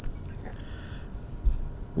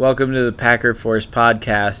Welcome to the Packer Force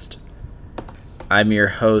podcast. I'm your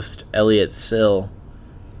host, Elliot Sill,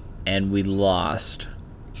 and we lost.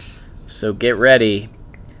 So get ready,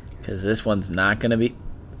 because this one's not going to be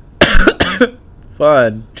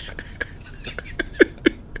fun.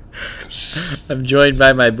 I'm joined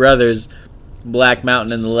by my brothers, Black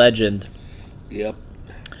Mountain and the Legend. Yep.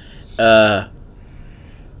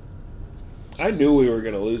 I knew we were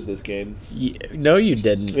going to lose this game. No, you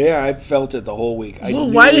didn't. Yeah, I felt it the whole week.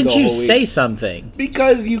 Why didn't you say something?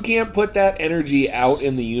 Because you can't put that energy out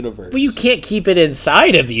in the universe. Well, you can't keep it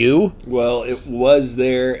inside of you. Well, it was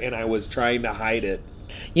there, and I was trying to hide it.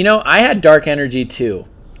 You know, I had dark energy too.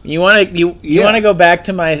 You want to go back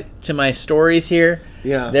to my stories here?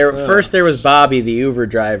 Yeah. First there was Bobby, the Uber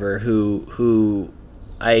driver, who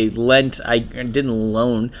I didn't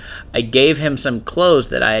loan. I gave him some clothes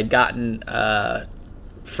that I had gotten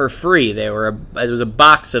for free. It was a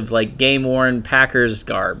box of like game worn Packers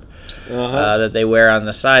garb that they wear on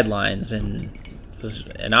the sidelines, and it was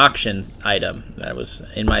an auction item that was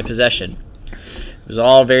in my possession. It was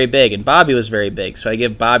all very big, and Bobby was very big, so I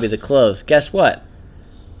give Bobby the clothes. Guess what?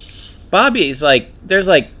 Bobby's like, there's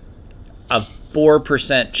like a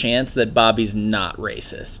 4% chance that Bobby's not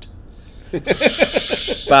racist.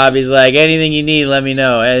 Bobby's like, anything you need, let me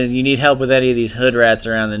know. And you need help with any of these hood rats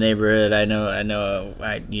around the neighborhood, I know.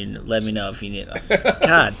 Let me know if you need. I was like,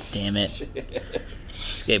 God damn it!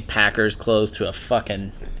 Just gave Packers clothes to a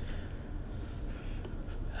fucking.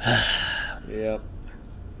 Yep.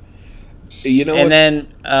 You know. And then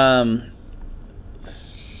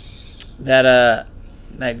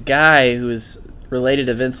that guy who was related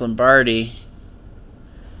to Vince Lombardi.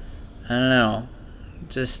 I don't know.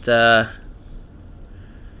 Just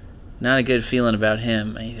not a good feeling about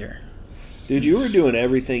him either. Dude, you were doing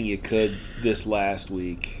everything you could this last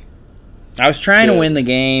week. I was trying to win the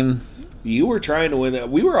game. You were trying to win that.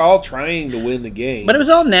 We were all trying to win the game. But it was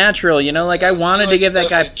all natural, you know? Like, I wanted to give that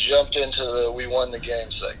guy... jumped into the we won the game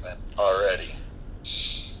segment already.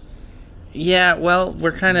 Yeah, well,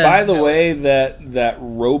 we're kind of... By the way, that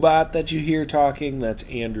robot that you hear talking, that's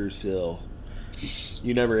Andrew Sill.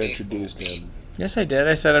 You never introduced him. Yes, I did.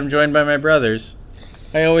 I said I'm joined by my brothers.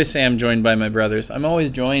 I always say I'm joined by my brothers. I'm always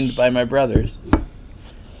joined by my brothers.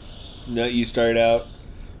 No, you started out,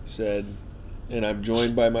 said, and I'm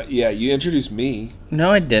joined by my... Yeah, you introduced me. No,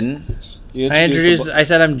 I didn't. I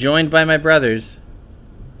said I'm joined by my brothers.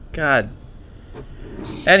 God.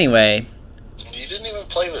 Anyway. You didn't even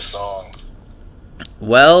play the song.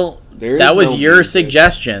 Well, that was your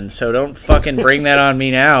suggestion, so don't fucking bring that on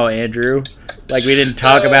me now, Andrew. Like we didn't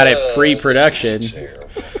talk about it pre-production.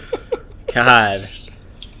 God.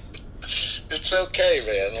 It's okay,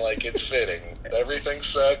 man. Like, it's fitting. Everything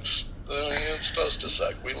sucks. It's supposed to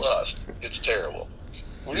suck. We lost. It's terrible.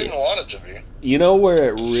 We didn't want it to be. You know where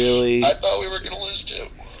it really... I thought we were going to lose, too.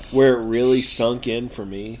 Where it really sunk in for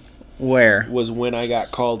me? Where? Was when I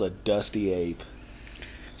got called a dusty ape.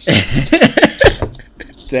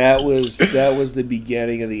 That was the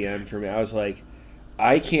beginning of the end for me. I was like,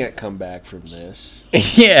 I can't come back from this.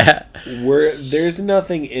 Yeah. There's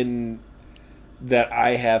nothing in that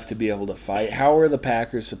I have to be able to fight. How are the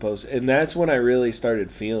Packers supposed to? And that's when I really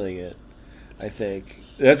started feeling it, I think.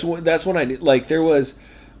 That's when I like there was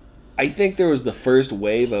I think there was the first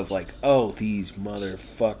wave of like, oh, these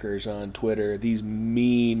motherfuckers on Twitter, these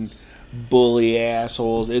mean bully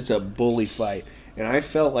assholes. It's a bully fight. And I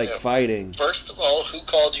felt like fighting. First of all, who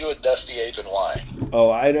called you a dusty ape and why? Oh,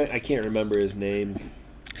 I can't remember his name.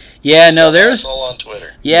 Yeah, no, there's all on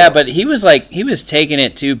Twitter. Yeah, but he was taking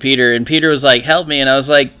it to Peter, and Peter was like, "Help me," and I was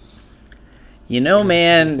like, "You know,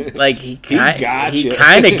 man, like he kind of got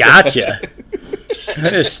you. I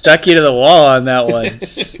just stuck you to the wall on that one.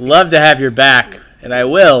 Love to have your back, and I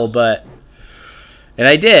will, and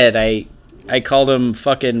I did. I called him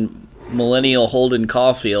fucking Millennial Holden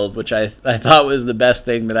Caulfield, which I thought was the best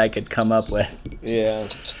thing that I could come up with. Yeah,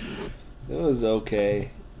 it was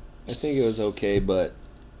okay. I think it was okay, but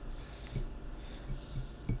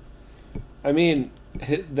I mean,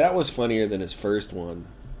 that was funnier than his first one.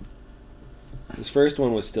 His first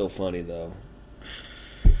one was still funny, though.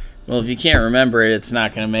 Well, if you can't remember it, it's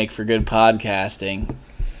not going to make for good podcasting.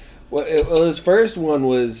 Well, his first one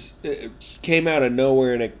it came out of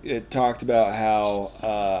nowhere, and it talked about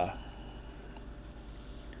how...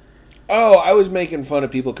 I was making fun of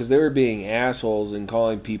people because they were being assholes and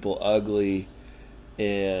calling people ugly,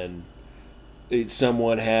 and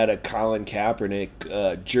someone had a Colin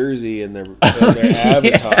Kaepernick jersey in their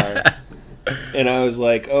avatar. And I was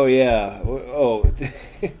like, oh, yeah.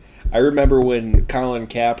 I remember when Colin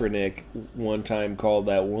Kaepernick one time called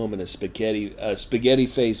that woman a spaghetti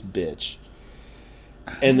face bitch.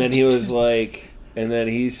 And then he was like, and then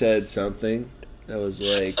he said something that was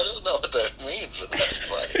like, I don't know what that means, but that's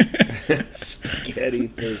funny. spaghetti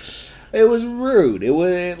face. It was rude. It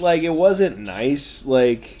was like, it wasn't nice.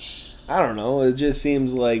 Like, I don't know. It just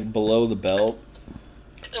seems like below the belt.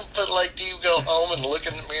 But, like, do you go home and look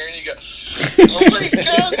in the mirror and you go, oh my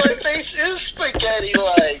god, my face is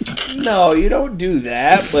spaghetti-like? No, you don't do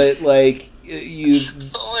that, but, like, you...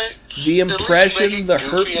 Like, The impression, the goofy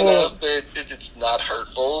hurtful... enough that it's not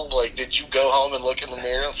hurtful. Like, did you go home and look in the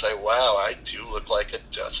mirror and say, wow, I do look like a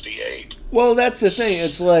dusty ape? Well, that's the thing.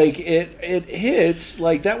 It's like, it hits.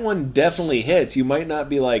 Like, that one definitely hits. You might not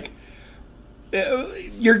be like...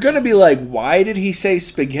 You're going to be like, why did he say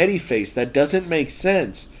spaghetti face? That doesn't make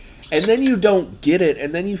sense. And then you don't get it,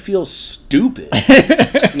 and then you feel stupid.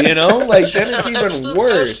 You know? Like, then it's even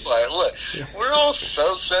worse. Look, we're all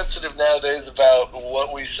so sensitive nowadays about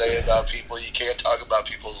what we say about people. You can't talk about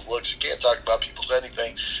people's looks. You can't talk about people's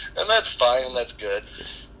anything. And that's fine, and that's good.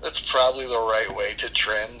 That's probably the right way to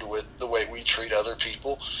trend with the way we treat other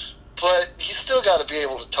people. But you still got to be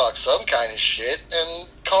able to talk some kind of shit, and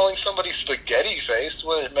calling somebody spaghetti face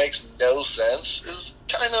when it makes no sense is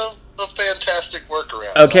kind of a fantastic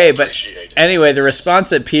workaround. Okay, but anyway, the response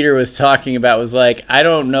that Peter was talking about was like, I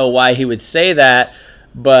don't know why he would say that,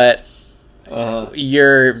 but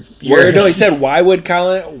you're no, he said, why did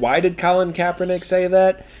Colin Kaepernick say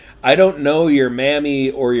that? I don't know your mammy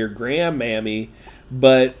or your grandmammy,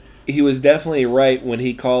 but he was definitely right when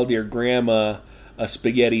he called your grandma a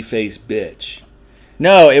spaghetti face bitch.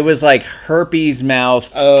 No, it was like herpes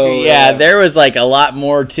mouth. Oh, yeah, there was like a lot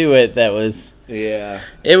more to it that was... Yeah.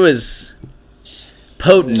 It was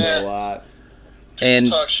potent. A lot. And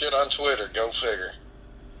talk shit on Twitter, go figure.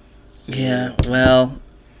 Yeah, well...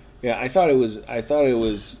 Yeah, I thought it was... I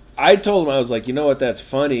told him, I was like, you know what, that's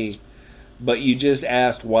funny, but you just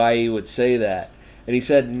asked why he would say that. And he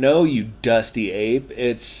said, no, you dusty ape.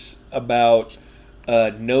 It's about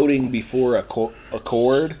noting before a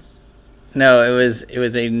chord. No, it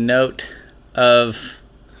was a note of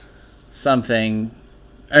something,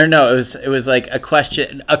 or no, it was like a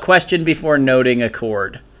question before noting a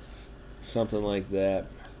chord, something like that.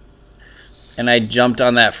 And I jumped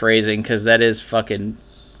on that phrasing because that is fucking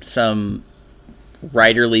some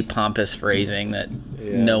writerly pompous phrasing that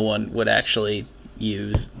no one would actually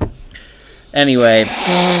use. Anyway,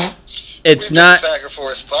 it's We've not Packer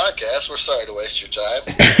Forest podcast. We're sorry to waste your time.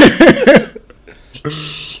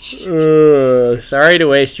 Sorry to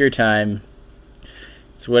waste your time.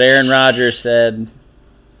 It's what Aaron Rodgers said.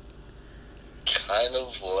 Kind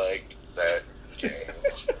of like that game.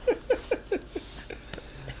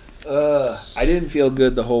 I didn't feel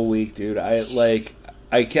good the whole week, dude.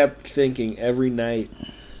 I kept thinking every night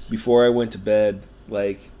before I went to bed,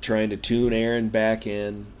 like trying to tune Aaron back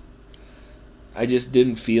in. I just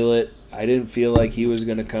didn't feel it. I didn't feel like he was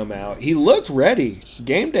going to come out. He looked ready.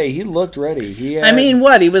 Game day, he looked ready. He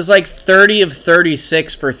was like 30 of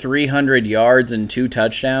 36 for 300 yards and 2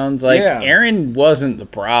 touchdowns. Like, yeah. Aaron wasn't the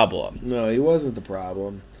problem. No, he wasn't the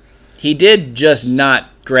problem. He did just not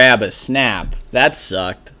grab a snap. That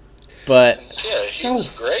sucked. But yeah, he was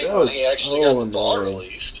great when he actually got the ball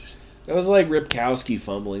released. That was like Ripkowski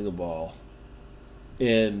fumbling the ball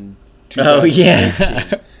in 2016. Oh,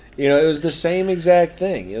 yeah. You know, it was the same exact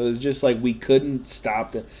thing. It was just like we couldn't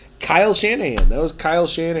stop them. Kyle Shanahan. That was Kyle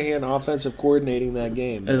Shanahan offensive coordinating that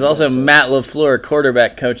game. There's also Matt LaFleur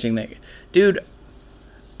quarterback coaching that. Dude,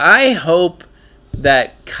 I hope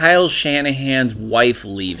that Kyle Shanahan's wife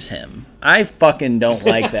leaves him. I fucking don't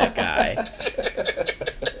like that guy.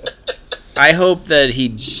 I hope that he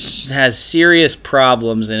has serious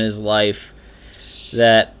problems in his life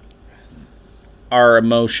that are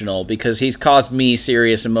emotional, because he's caused me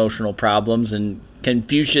serious emotional problems, and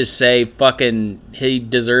Confucius say fucking he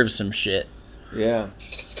deserves some shit. Yeah.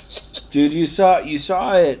 Dude, you saw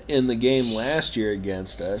it in the game last year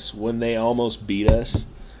against us when they almost beat us,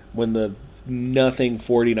 when the nothing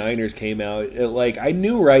 49ers came out. I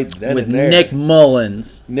knew right then with and there. Nick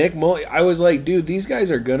Mullins. I was like, dude, these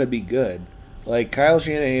guys are going to be good. Like, Kyle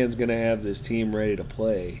Shanahan's going to have this team ready to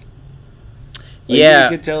play. You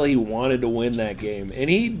could tell he wanted to win that game. And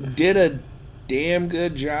he did a damn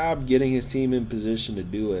good job getting his team in position to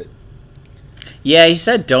do it. Yeah, he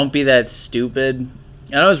said, don't be that stupid.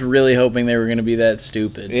 And I was really hoping they were going to be that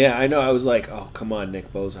stupid. Yeah, I know. I was like, oh, come on,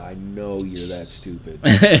 Nick Bosa. I know you're that stupid.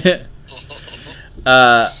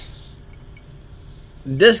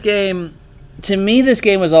 This game, to me, this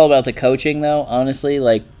game was all about the coaching, though, honestly.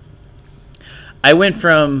 Like, I went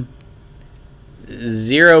from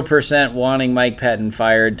 0% wanting Mike Pettin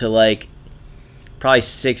fired to, like, probably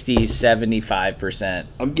 60, 75%.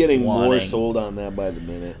 I'm getting more wanting. sold on that by the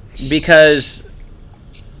minute. Because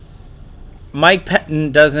Mike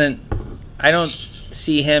Pettin I don't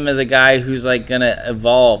see him as a guy who's like going to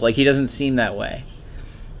evolve. Like, he doesn't seem that way.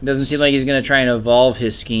 It doesn't seem like he's going to try and evolve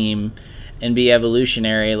his scheme and be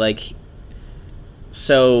evolutionary. Like,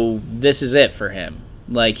 so this is it for him.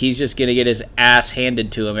 Like, he's just going to get his ass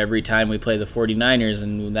handed to him every time we play the 49ers,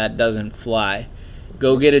 and that doesn't fly.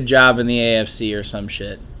 Go get a job in the AFC or some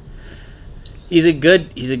shit. He's a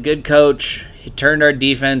good coach. He turned our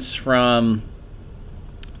defense from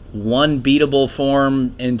one beatable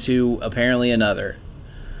form into apparently another.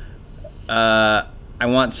 I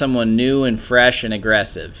want someone new and fresh and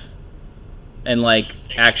aggressive. And, like,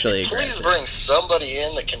 actually Please aggressive. bring somebody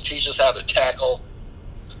in that can teach us how to tackle.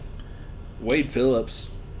 Wade Phillips.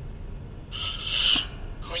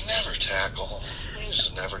 We never tackle. We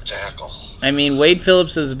just never tackle. I mean, Wade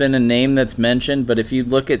Phillips has been a name that's mentioned, but if you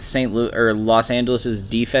look at Los Angeles'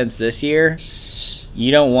 defense this year, you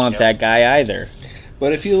don't want that guy either.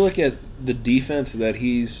 But if you look at the defense that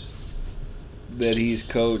he's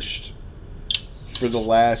coached for the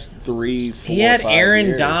last 3, 4, He had 5 Aaron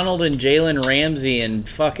years. Donald and Jalen Ramsey and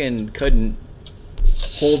fucking couldn't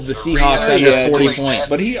hold the Seahawks Yeah, under yeah, 40 Clay points.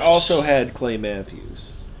 But he also had Clay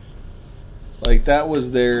Matthews. Like, that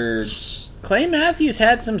was their... Clay Matthews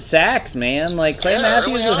had some sacks, man. Like, Clay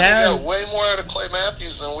Matthews early was on, he having... got way more out of Clay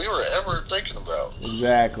Matthews than we were ever thinking about.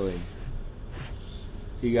 Exactly.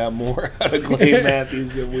 He got more out of Clay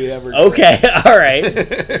Matthews than we ever did. Okay, all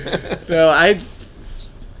right. So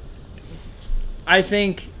I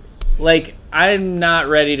think, like, I'm not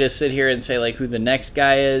ready to sit here and say, like, who the next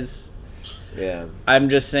guy is. Yeah. I'm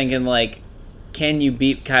just thinking, like, can you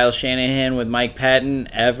beat Kyle Shanahan with Mike Patton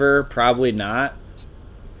ever? Probably not.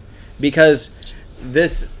 Because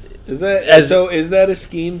this... Is that is that a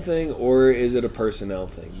scheme thing or is it a personnel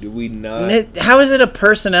thing? Do we not... How is it a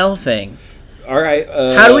personnel thing? All right.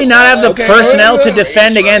 How do we not have the okay, personnel wait, to wait,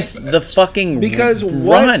 defend wait. against the fucking Because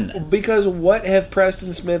run? what have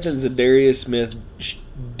Preston Smith and Zadarius Smith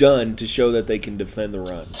done to show that they can defend the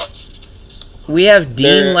run? We have Dean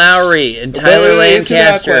They're- Lowry and Tyler Wait, answer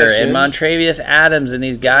that Lancaster and question. Montravius Adams and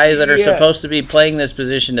these guys that are Yeah. supposed to be playing this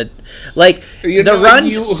position. Like, You the know, run...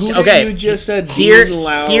 who okay, you just said here- Dean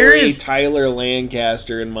Lowry, here's- Tyler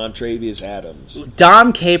Lancaster, and Montravius Adams.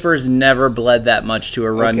 Don Capers never bled that much to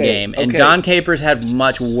a run Okay, game, and okay. Don Capers had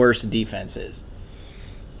much worse defenses.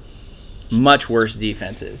 Much worse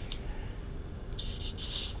defenses.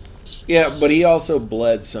 Yeah, but he also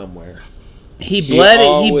bled somewhere. He bled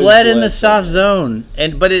always in the bled soft zone,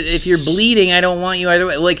 but if you're bleeding, I don't want you either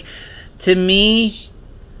way. Like, to me,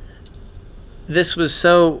 this was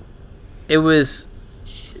so. It's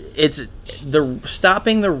the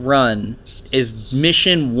stopping the run is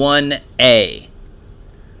mission 1A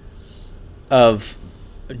of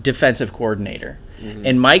defensive coordinator,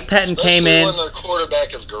 and Mike Patton came Especially in. when their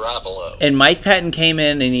quarterback is Garoppolo. And Mike Patton came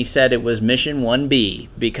in and he said it was mission 1B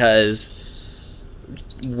because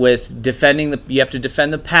with defending you have to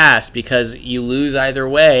defend the pass because you lose either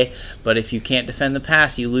way, but if you can't defend the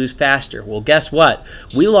pass, you lose faster. Well, guess what?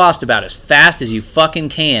 We lost about as fast as you fucking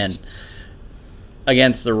can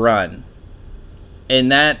against the run.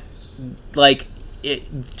 And that, like,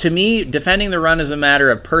 to me, defending the run is a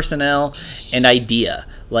matter of personnel and idea.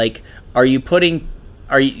 Like, you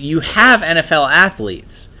have NFL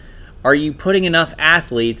athletes. Are you putting enough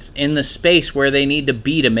athletes in the space where they need to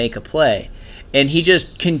be to make a play? And he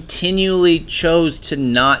just continually chose to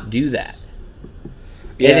not do that.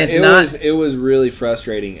 Yeah, And it was really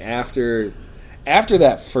frustrating after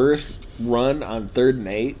that first run on 3rd and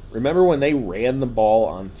 8. Remember when they ran the ball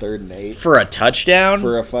on 3rd and 8 for a touchdown?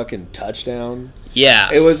 for a fucking touchdown? Yeah.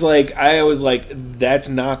 It was like I was like, that's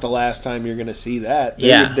not the last time you're gonna see that.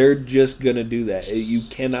 They're just gonna do that. You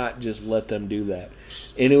cannot just let them do that.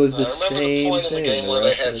 And it was the I remember same the point thing. in the game where the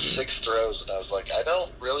they had rest of it. 6 throws, and I was like, I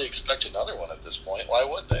don't really expect another one at this point. Why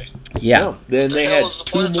would they? Yeah. No, then The they hell had is the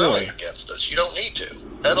 2 point of more. throwing against us? You don't need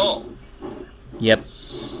to at all. Yep.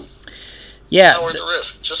 Yeah. Not worth the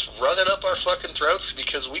risk. Just run it up our fucking throats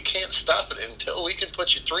because we can't stop it until we can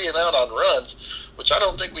put you 3 and out on runs, which I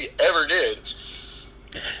don't think we ever did.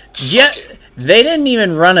 Yeah, they didn't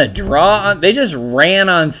even run a draw. They just ran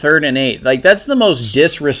on 3rd and 8. Like, that's the most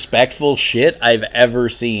disrespectful shit I've ever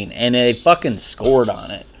seen. And they fucking scored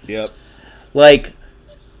on it. Yep. Like,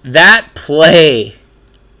 that play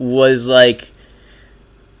was like...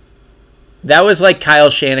 That was like Kyle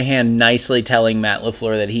Shanahan nicely telling Matt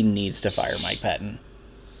LaFleur that he needs to fire Mike Patton.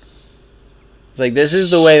 It's like, this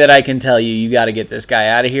is the way that I can tell you got to get this guy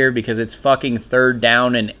out of here because it's fucking 3rd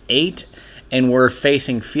down and 8, and we're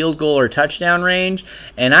facing field goal or touchdown range,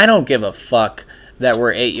 and I don't give a fuck that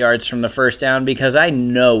we're 8 yards from the first down because I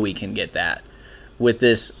know we can get that with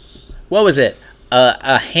this. What was it?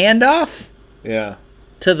 A handoff? Yeah.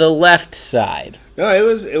 To the left side. No,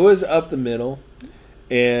 it was up the middle,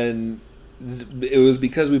 and it was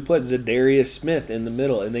because we put Zadarius Smith in the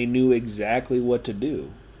middle, and they knew exactly what to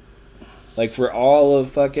do. Like, for all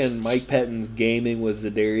of fucking Mike Pettine's gaming with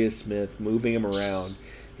Zadarius Smith, moving him around,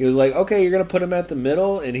 he was like, okay, you're going to put him at the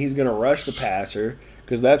middle, and he's going to rush the passer,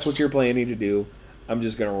 because that's what you're planning to do. I'm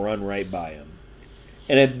just going to run right by him.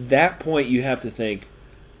 And at that point, you have to think,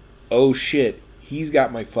 oh shit, he's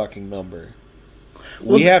got my fucking number.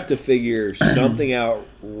 We have to figure something out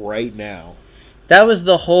right now. That was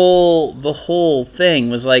the whole thing,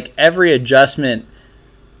 was like every adjustment.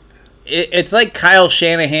 It's like Kyle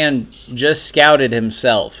Shanahan just scouted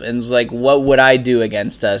himself and was like, what would I do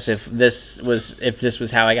against us if this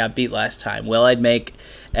was how I got beat last time? Well, I'd make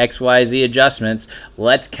XYZ adjustments.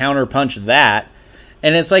 Let's counterpunch that.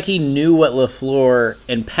 And it's like he knew what LaFleur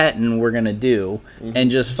and Pettine were going to do and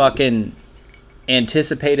just fucking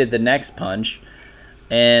anticipated the next punch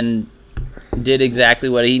and did exactly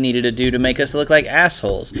what he needed to do to make us look like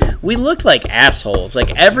assholes. We looked like assholes. Like,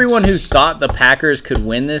 everyone who thought the Packers could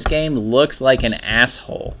win this game looks like an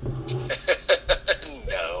asshole.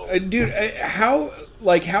 No. Dude, how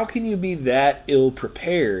can you be that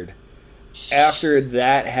ill-prepared after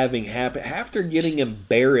that having happened, after getting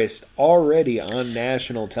embarrassed already on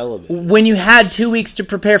national television? When you had 2 weeks to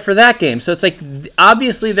prepare for that game. So it's like,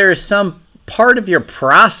 obviously there is some part of your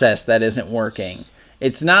process that isn't working.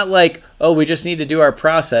 It's not like, oh, we just need to do our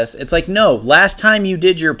process. It's like, no, last time you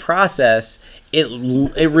did your process,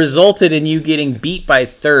 it resulted in you getting beat by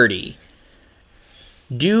 30.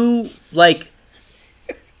 Do, like,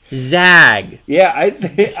 zag. Yeah, I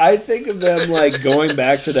think of them, like, going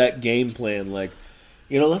back to that game plan, like,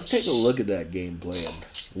 let's take a look at that game plan,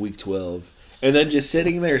 week 12, and then just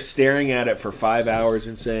sitting there staring at it for 5 hours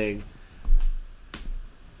and saying,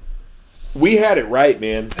 we had it right,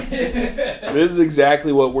 man. This is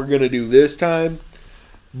exactly what we're going to do this time,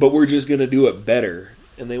 but we're just going to do it better.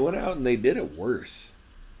 And they went out and they did it worse.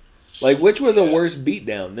 Like, which was a worse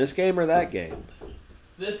beatdown, this game or that game?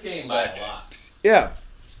 This game by a lot. Yeah,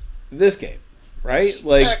 this game, right?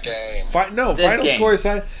 Like, That game. Final game. score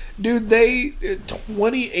aside, dude, they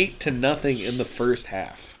 28-0 in the first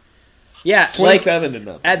half. Yeah,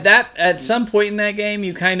 27-0. At some point in that game,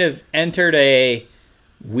 you kind of entered a...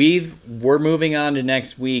 We're moving on to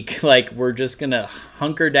next week. Like, we're just gonna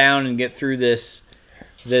hunker down and get through this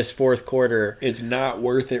fourth quarter. It's not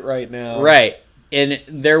worth it right now. Right. And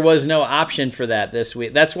there was no option for that this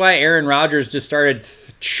week. That's why Aaron Rodgers just started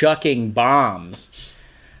chucking bombs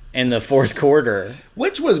in the fourth quarter.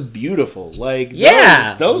 Which was beautiful. Like,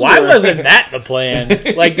 yeah. those why were... wasn't that the plan?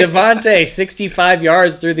 Like, Devontae, 65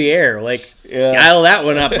 yards through the air. Like, dial that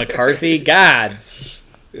one up, McCarthy. God.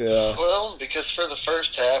 Yeah. Well, because for the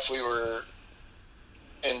first half we were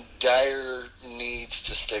in dire needs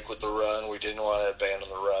to stick with the run. We didn't want to abandon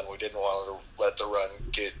the run. We didn't want to let the run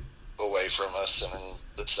get away from us. And in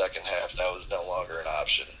the second half, that was no longer an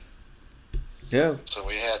option. Yeah. So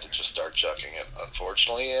we had to just start chucking it,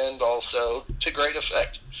 unfortunately, and also to great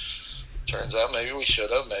effect. Turns out maybe we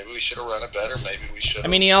should have. Maybe we should have run it better. Maybe we should have. I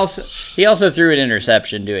mean, he also threw an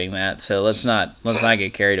interception doing that, so let's not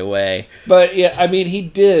get carried away. But yeah, I mean, he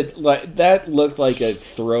did, like, that looked like a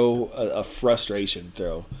frustration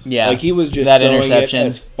throw. Yeah, like he was just that throwing interception it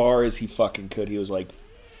as far as he fucking could. He was like,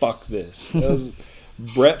 "Fuck this." That was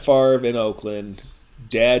Brett Favre in Oakland.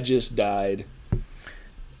 Dad just died.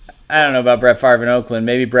 I don't know about Brett Favre in Oakland.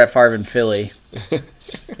 Maybe Brett Favre in Philly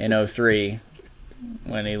in 2003.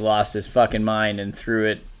 When he lost his fucking mind and threw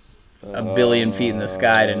it a billion feet in the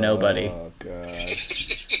sky to nobody. Oh, God.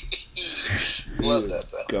 Love that,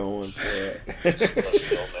 though. Going for it.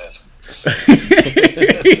 Let's go,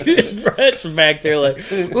 man. Brett's back there like,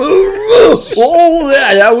 oh,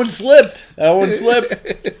 that one slipped. That one slipped.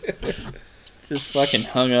 Just fucking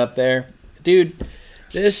hung up there. Dude,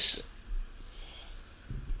 this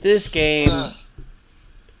game...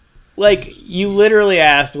 Like, you literally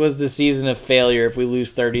asked, was the season a failure if we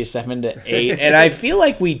lose 37-8? And I feel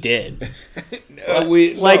like we did.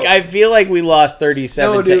 I feel like we lost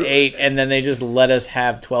 37-8, and then they just let us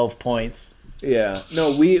have 12 points. Yeah.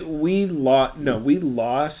 No, we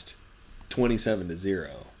lost 27-0.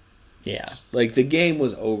 Yeah. Like, the game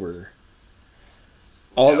was over.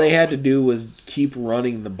 All they had to do was keep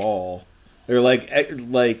running the ball. They're like,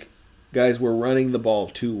 guys, we're running the ball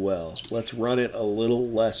too well. Let's run it a little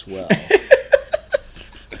less well.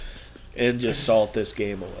 And just salt this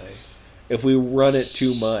game away. If we run it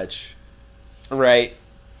too much, Right.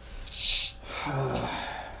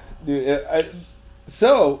 Dude,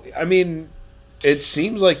 I mean, it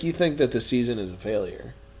seems like you think that the season is a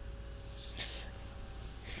failure.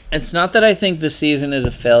 It's not that I think the season is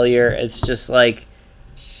a failure. It's just like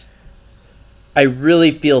I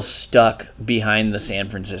really feel stuck behind the San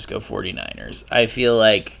Francisco 49ers. I feel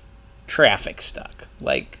like traffic stuck.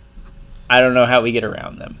 Like, I don't know how we get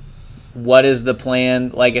around them. What is the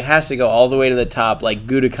plan? Like, it has to go all the way to the top. Like,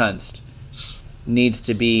 Gutekunst needs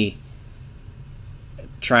to be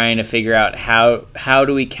trying to figure out how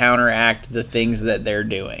do we counteract the things that they're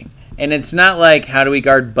doing. And it's not like, how do we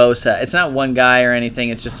guard Bosa? It's not one guy or anything.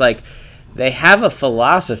 It's just like they have a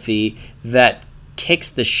philosophy that kicks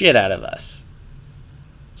the shit out of us.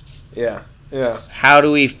 Yeah. How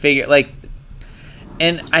do we figure, like,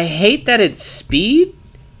 and I hate that it's speed,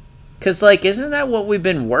 because, like, isn't that what we've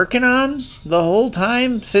been working on the whole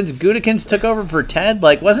time since Gutekunst took over for Ted?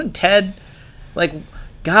 Like, wasn't Ted, like,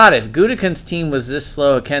 God, if Gutekunst's team was this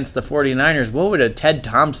slow against the 49ers, what would a Ted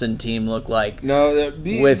Thompson team look like? No,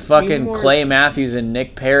 with fucking Clay Matthews and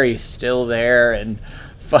Nick Perry still there and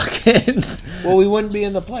fucking... Well, we wouldn't be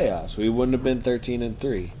in the playoffs. We wouldn't have been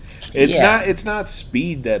 13-3. It's not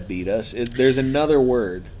speed that beat us. There's another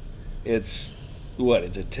word. It's what?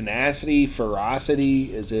 Is it tenacity,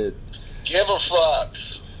 ferocity? Is it... Give a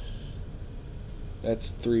fucks. That's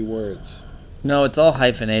 3 words. No, it's all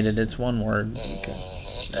hyphenated. It's one word.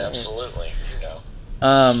 Absolutely, you know.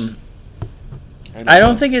 I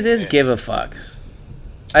don't think it is give a fucks.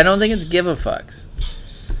 I don't think it's give a fucks.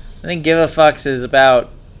 I think give a fucks is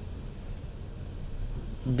about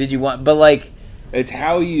did you want, but like it's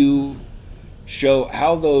how you show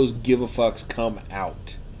how those give a fucks come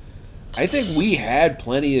out. I think we had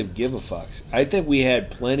plenty of give a fucks. I think we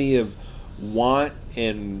had plenty of want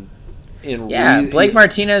and Blake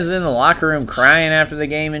Martinez is in the locker room crying after the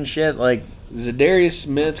game and shit. Like Zadarius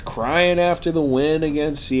Smith crying after the win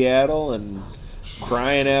against Seattle and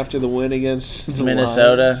crying after the win against the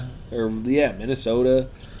Minnesota. Minnesota.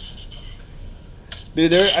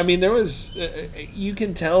 Dude, there was. You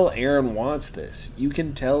can tell Aaron wants this. You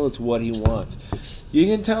can tell it's what he wants. You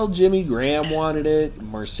can tell Jimmy Graham wanted it.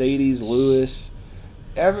 Mercedes Lewis.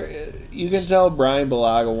 You can tell Brian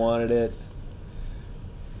Balaga wanted it.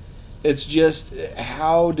 It's just,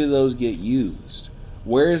 how do those get used?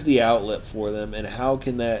 Where is the outlet for them, and how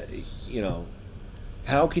can that,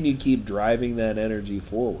 how can you keep driving that energy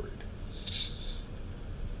forward?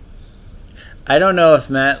 I don't know if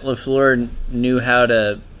Matt LaFleur knew how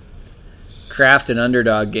to craft an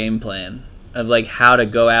underdog game plan of, like, how to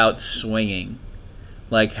go out swinging.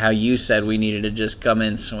 Like how you said we needed to just come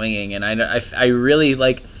in swinging. And I really,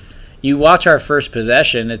 like, you watch our first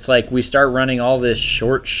possession, it's like we start running all this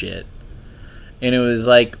short shit. And it was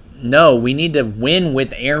like, no, we need to win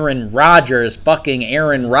with Aaron Rodgers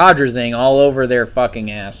thing all over their fucking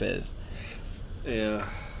asses. Yeah.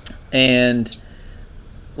 And,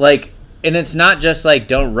 like, and it's not just like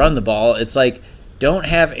don't run the ball. It's like don't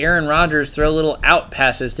have Aaron Rodgers throw little out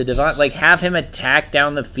passes to Devon. Like have him attack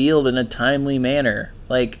down the field in a timely manner.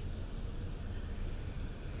 Like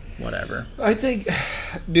whatever. I think,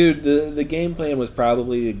 dude, the game plan was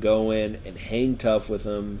probably to go in and hang tough with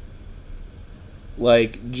him.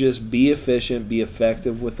 Like just be efficient, be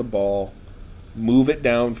effective with the ball, move it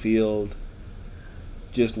downfield.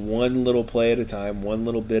 Just one little play at a time, one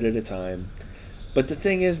little bit at a time. But the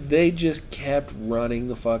thing is, they just kept running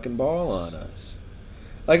the fucking ball on us.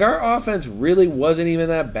 Like, our offense really wasn't even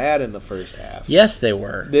that bad in the first half. Yes, they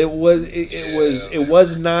were. It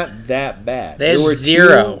was not that bad. They had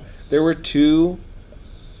 0. There were 2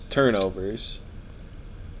 turnovers.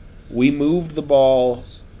 We moved the ball.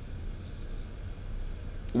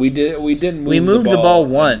 We didn't move the ball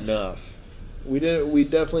once. Enough. We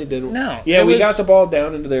definitely didn't. No. Yeah, we got the ball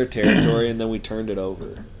down into their territory and then we turned it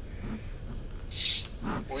over.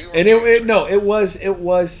 And it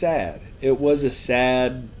was sad. It was a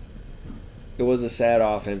sad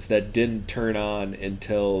offense that didn't turn on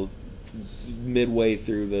until midway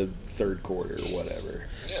through the third quarter or whatever.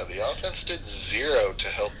 Yeah, the offense did 0 to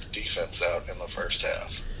help the defense out in the first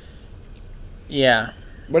half. Yeah.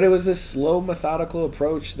 But it was this slow, methodical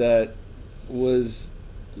approach that was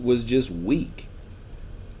just weak.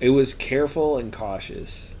 It was careful and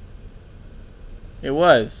cautious. It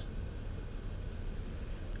was.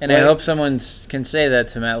 And I hope someone can say that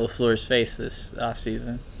to Matt LaFleur's face this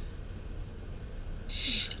offseason.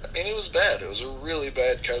 I mean, it was bad. It was a really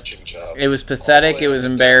bad coaching job. It was pathetic. It was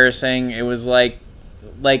embarrassing. It was like,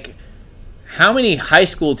 how many high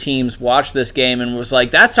school teams watched this game and was like,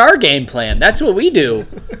 that's our game plan. That's what we do.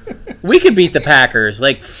 We could beat the Packers.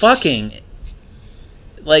 Like, fucking.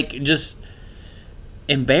 Like, just.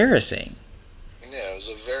 embarrassing. Yeah, it was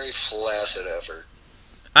a very flaccid effort.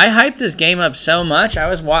 I hyped this game up so much. I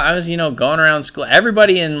was going around school.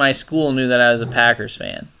 Everybody in my school knew that I was a Packers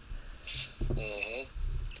fan. Mm-hmm.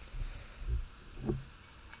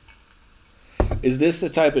 Is this the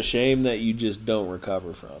type of shame that you just don't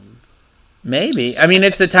recover from? Maybe. I mean,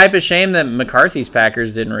 it's the type of shame that McCarthy's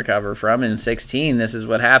Packers didn't recover from. In 2016, this is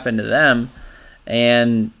what happened to them,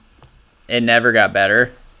 and it never got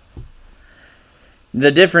better. The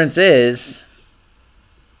difference is,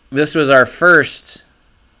 this was our first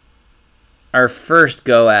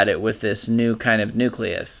go at it with this new kind of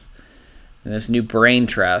nucleus, and this new brain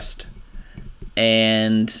trust,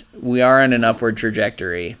 and we are on an upward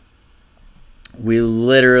trajectory. We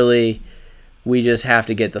just have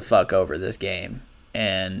to get the fuck over this game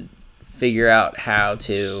and figure out how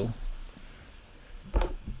to.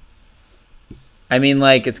 I mean,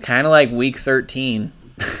 like, it's kind of like week 13.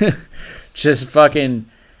 Just fucking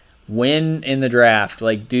win in the draft.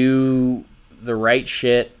 Like, do the right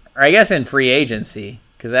shit. Or I guess in free agency,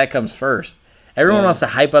 because that comes first. Everyone wants to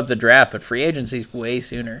hype up the draft, but free agency's way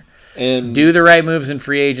sooner. And do the right moves in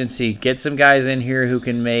free agency. Get some guys in here who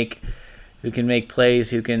can make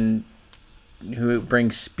plays, who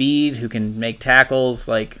bring speed, who can make tackles.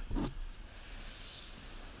 Like,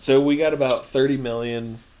 so we got about $30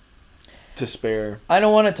 million to spare. I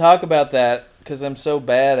don't want to talk about that because I'm so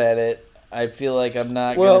bad at it. I feel like I'm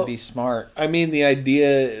not going to be smart. I mean, the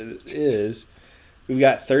idea is we've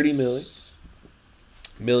got $30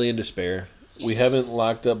 million to spare. We haven't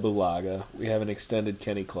locked up Bulaga. We haven't extended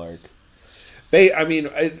Kenny Clark.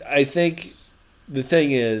 I think the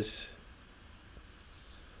thing is,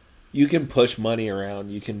 you can push money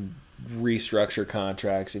around, you can restructure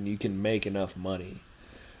contracts, and you can make enough money.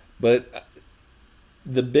 But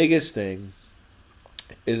the biggest thing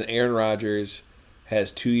is Aaron Rodgers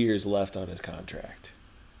has 2 years left on his contract.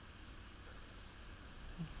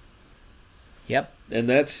 Yep. And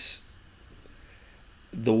that's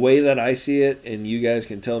the way that I see it, and you guys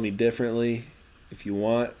can tell me differently if you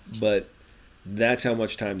want, but that's how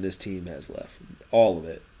much time this team has left. All of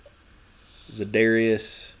it.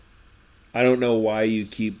 Za'Darius, I don't know why you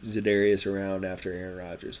keep Za'Darius around after Aaron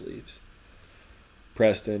Rodgers leaves.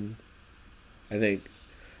 Preston, I think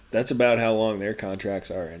that's about how long their contracts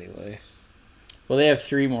are anyway. Well, they have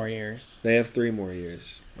 3 more years. They have 3 more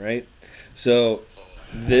years, right? So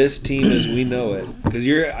this team, as we know it, because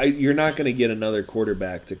you're not going to get another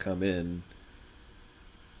quarterback to come in,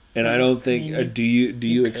 and I don't think. Do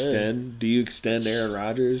you extend? Do you extend Aaron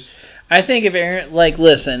Rodgers? I think if Aaron,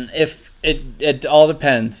 listen, if it all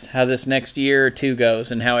depends how this next year or 2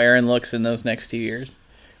 goes and how Aaron looks in those next 2 years.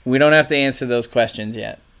 We don't have to answer those questions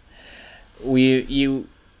yet. You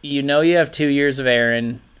have 2 years of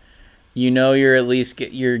Aaron. You know you're at least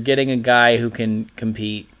you're getting a guy who can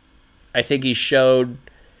compete. I think he showed.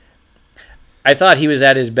 I thought he was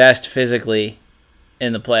at his best physically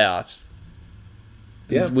in the playoffs.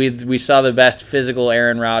 Yeah. We saw the best physical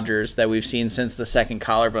Aaron Rodgers that we've seen since the second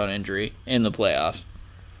collarbone injury in the playoffs.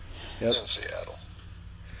 Yep. In Seattle.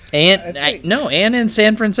 And in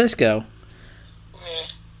San Francisco. Eh.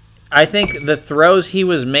 I think the throws he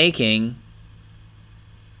was making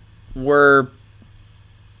were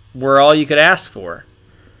all you could ask for.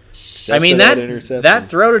 Except I mean, for that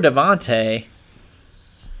throw to Devontae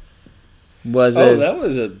was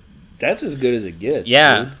that's as good as it gets.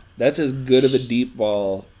 Yeah. Dude. That's as good of a deep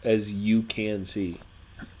ball as you can see.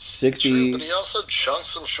 60. True, but he also chunked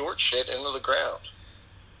some short shit into the ground.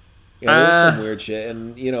 Yeah, there was some weird shit,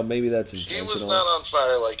 and maybe that's intentional. He was not on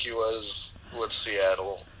fire like he was with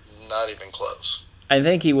Seattle. Not even close. I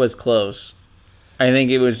think he was close. I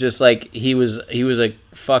think it was just like he was a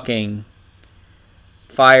fucking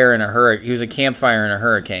fire in a hurricane. He was a campfire in a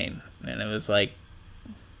hurricane, and it was like.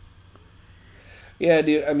 Yeah,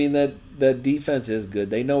 dude. I mean that defense is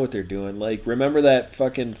good. They know what they're doing. Like, remember that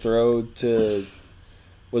fucking throw to?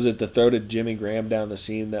 Was it the throw to Jimmy Graham down the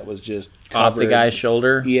seam that was just covered? Off the guy's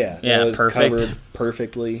shoulder? Yeah, Yeah, that was perfect. covered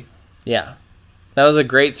perfectly. Yeah. That was a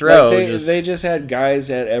great throw. Like they just had guys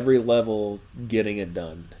at every level getting it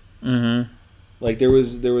done. Mm-hmm. Like there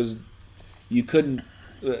was, you couldn't.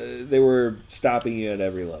 They were stopping you at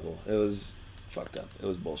every level. It was fucked up. It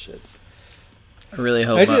was bullshit. I really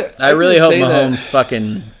hope. I really just hope say Mahomes that-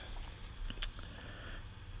 fucking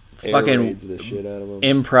Air-raids the shit out of them.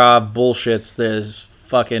 improv bullshits this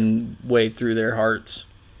fucking way through their hearts.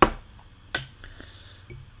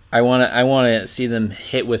 I want to see them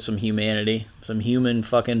hit with some humanity, some human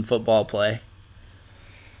fucking football play.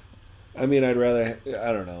 I mean, I'd rather.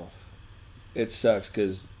 I don't know. It sucks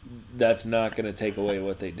because that's not going to take away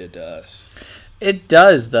what they did to us. It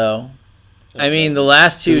does though. I mean, the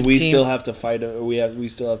last two we teams. still have to fight. We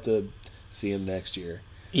still have to see him next year.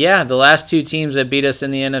 Yeah, the last two teams that beat us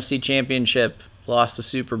in the NFC Championship lost the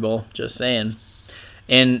Super Bowl. Just saying,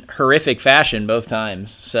 in horrific fashion both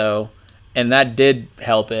times. So, and that did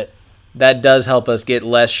help it. That does help us get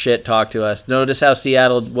less shit talked to us. Notice how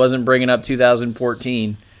Seattle wasn't bringing up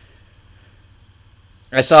 2014.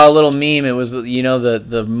 I saw a little meme. It was,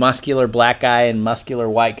 the muscular black guy and muscular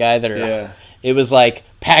white guy that are. Yeah. It was like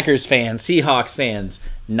Packers fans, Seahawks fans,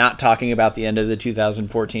 not talking about the end of the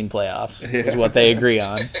 2014 playoffs is what they agree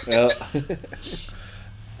on. Well.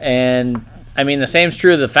 And, I mean, the same's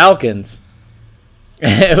true of the Falcons.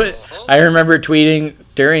 I remember tweeting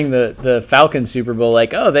during the Falcons Super Bowl,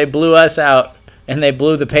 like, oh, they blew us out and they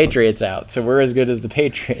blew the Patriots out, so we're as good as the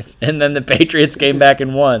Patriots. And then the Patriots came back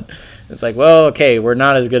and won. It's like, well, okay, we're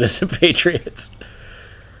not as good as the Patriots.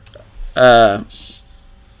 But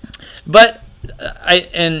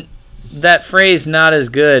and that phrase "not as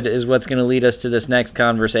good" is what's going to lead us to this next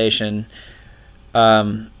conversation.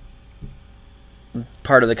 Part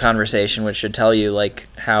of the conversation, which should tell you like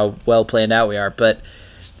how well planned out we are. But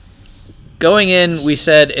going in, we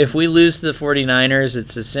said if we lose to the 49ers,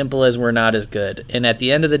 it's as simple as we're not as good. And at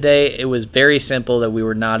the end of the day, it was very simple that we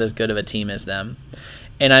were not as good of a team as them.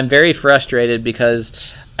 And I'm very frustrated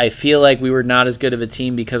because I feel like we were not as good of a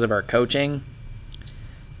team because of our coaching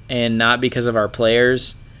and not because of our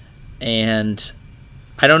players. And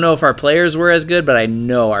I don't know if our players were as good, but I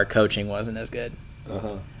know our coaching wasn't as good.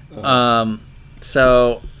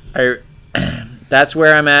 So that's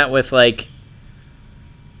where I'm at with like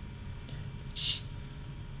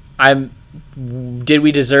did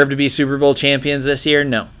we deserve to be Super Bowl champions this year?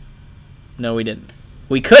 No, we didn't.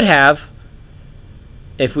 We could have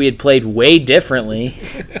if we had played way differently,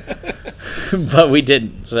 but we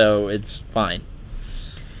didn't. So it's fine.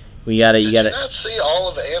 You gotta. Did you not see all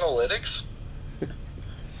of analytics?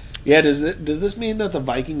 Yeah. Does this mean that the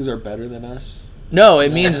Vikings are better than us? No,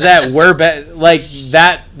 it means that we're like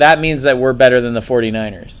that. That means that we're better than the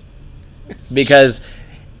 49ers, because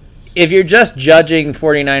if you're just judging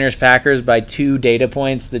 49ers Packers by 2 data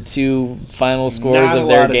points, the 2 final scores of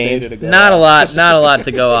their games, not a lot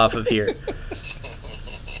to go off of here.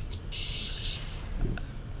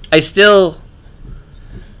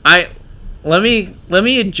 Let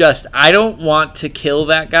me adjust. I don't want to kill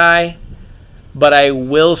that guy, but I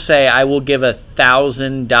will say I will give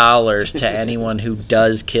 $1,000 to anyone who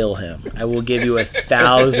does kill him. I will give you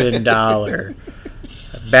 $1,000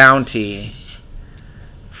 bounty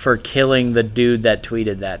for killing the dude that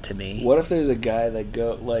tweeted that to me. What if there's a guy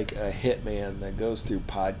that like a hitman that goes through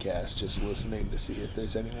podcasts just listening to see if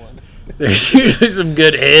there's anyone? There's usually some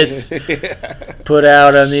good hits put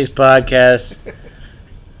out on these podcasts.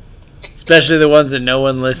 Especially the ones that no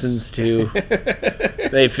one listens to.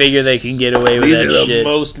 They figure they can get away with these that are the shit.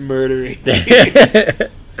 most murdery.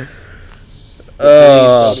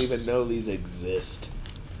 Oh. Don't even know these exist.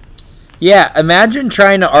 Yeah, imagine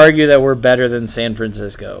trying to argue that we're better than San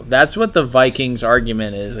Francisco. That's what the Vikings'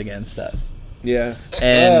 argument is against us. Yeah.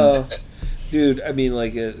 And dude, I mean,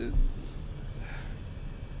 like,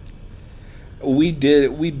 we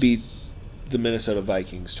beat the Minnesota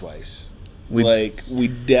Vikings twice. We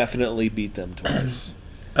definitely beat them twice.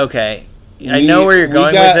 Okay. I know where you're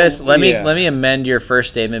going with this. Let me amend your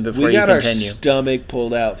first statement before you continue. We got our stomach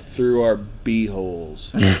pulled out through our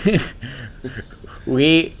beeholes.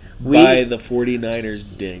 By the 49ers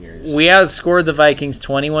dingers. We outscored the Vikings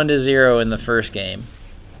 21-0 in the first game.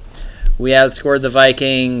 We outscored the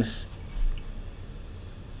Vikings,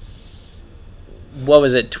 what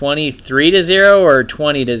was it, 23-0 or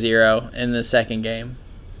 20-0 in the second game?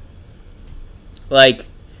 Like,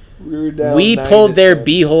 we pulled their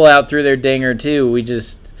beehole out through their dinger too. We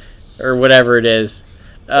just, or whatever it is.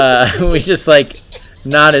 We just like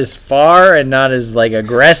not as far and not as like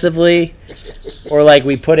aggressively, or like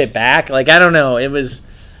we put it back. Like, I don't know. It was,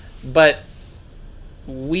 but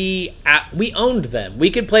we owned them.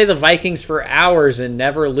 We could play the Vikings for hours and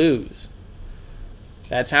never lose.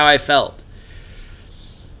 That's how I felt.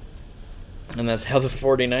 And that's how the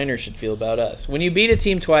 49ers should feel about us. When you beat a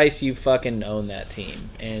team twice, you fucking own that team.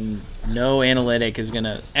 And no analytic is going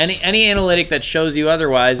to... Any analytic that shows you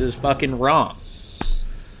otherwise is fucking wrong.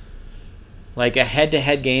 Like, a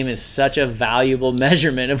head-to-head game is such a valuable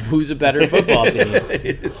measurement of who's a better football team.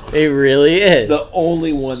 It really is. The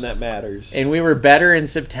only one that matters. And we were better in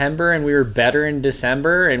September, and we were better in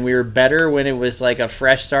December, and we were better when it was like a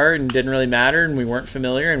fresh start and didn't really matter, and we weren't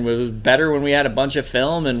familiar, and it was better when we had a bunch of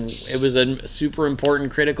film, and it was a super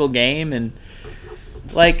important, critical game, and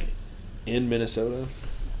like... In Minnesota?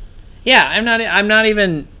 Yeah, I'm not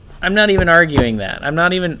even... I'm not even arguing that. I'm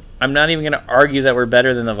not even going to argue that we're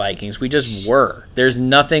better than the Vikings. We just were. There's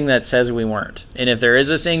nothing that says we weren't. And if there is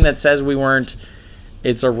a thing that says we weren't,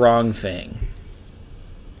 it's a wrong thing.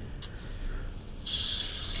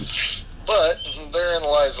 But therein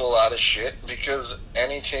lies a lot of shit, because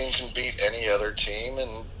any team can beat any other team,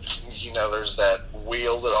 and there's that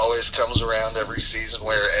wheel that always comes around every season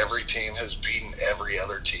where every team has beaten every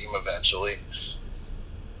other team eventually.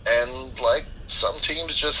 And some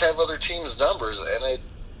teams just have other teams' numbers, and it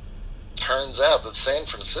turns out that San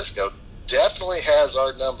Francisco definitely has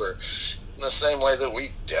our number in the same way that we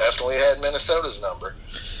definitely had Minnesota's number.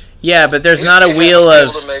 Yeah, but there's If not a we wheel hadn't been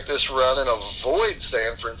of... able to make this run and avoid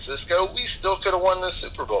San Francisco, we still could have won the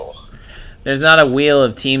Super Bowl. There's not a wheel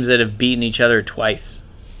of teams that have beaten each other twice.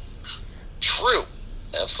 True,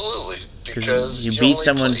 absolutely, because you you beat only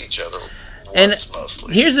someone... play each other And once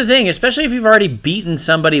mostly. here's the thing, especially if you've already beaten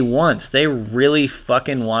somebody once, they really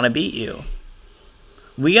fucking want to beat you.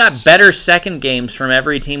 We got better second games from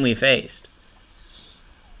every team we faced.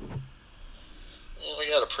 We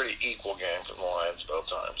got a pretty equal game from the Lions both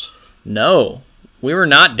times. No. We were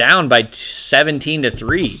not down by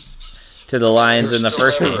 17-3 to the Lions in the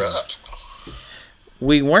first game. Up.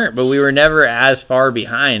 We weren't, but we were never as far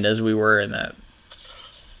behind as we were in that.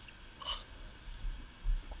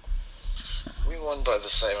 We won by the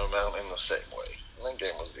same amount in the same way. And that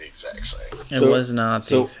game was the exact same. It was not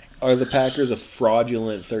the same. Are the Packers a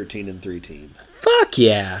fraudulent 13-3 team? Fuck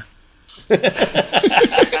yeah.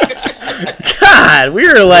 God, we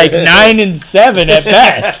were 9-7 at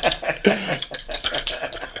best.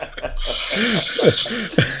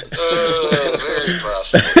 Very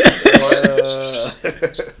possible. And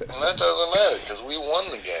that doesn't matter, because we won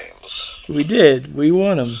the games. We did. We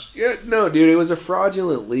won them. Yeah, no, dude, it was a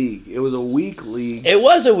fraudulent league. It was a weak league. It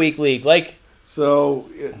was a weak league. So,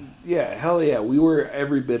 yeah, hell yeah, we were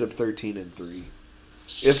every bit of 13-3.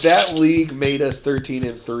 If that league made us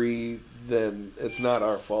 13-3, then it's not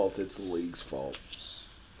our fault, it's the league's fault.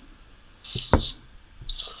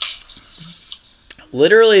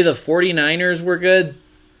 Literally, the 49ers were good.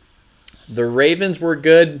 The Ravens were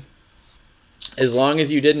good as long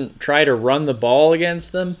as you didn't try to run the ball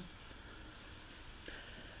against them.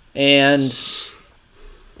 And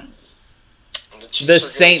the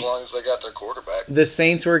Saints, as long as they got their quarterback. The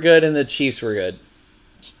Saints were good and the Chiefs were good.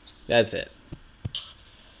 That's it.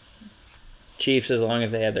 Chiefs as long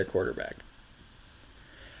as they had their quarterback.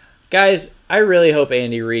 Guys, I really hope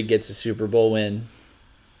Andy Reid gets a Super Bowl win.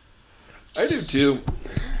 I do too.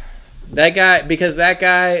 That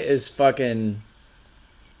guy is fucking...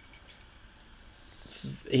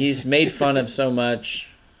 He's made fun of so much,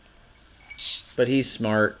 but he's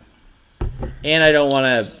smart. And I don't want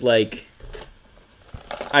to,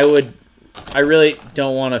 I really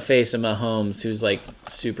don't want to face a Mahomes who's,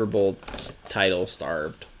 Super Bowl title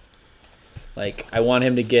starved. I want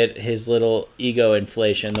him to get his little ego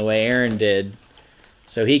inflation the way Aaron did,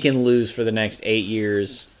 so he can lose for the next 8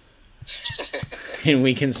 years, and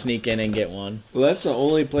we can sneak in and get one. Well, that's the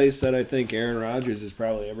only place that I think Aaron Rodgers is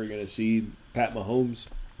probably ever going to see Pat Mahomes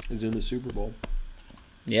is in the Super Bowl.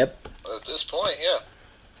 Yep. At this point, yeah.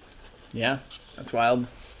 Yeah, that's wild.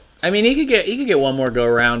 I mean, he could get one more go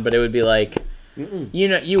around, but it would be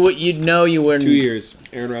you'd know you wouldn't. 2 years.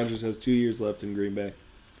 Aaron Rodgers has 2 years left in Green Bay.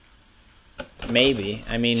 Maybe.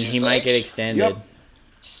 I mean, he might get extended. Yep.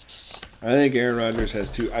 I think Aaron Rodgers has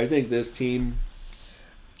 2. I think this team,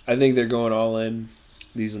 they're going all in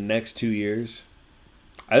these next 2 years.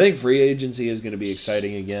 I think free agency is going to be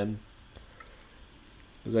exciting again.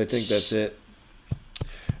 Because I think that's it.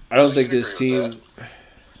 I don't think this team...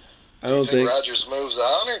 Do you think Rodgers moves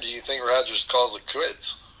on, or do you think Rodgers calls it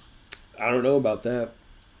quits? I don't know about that.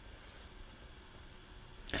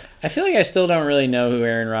 I feel like I still don't really know who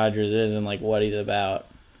Aaron Rodgers is and what he's about.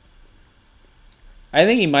 I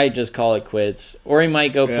think he might just call it quits, or he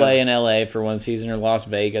might go play in LA for one season or Las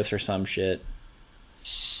Vegas or some shit.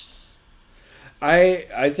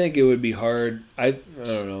 I think it would be hard. I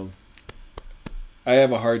don't know. I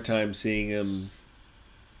have a hard time seeing him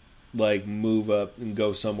move up and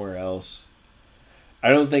go somewhere else. I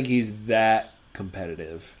don't think he's that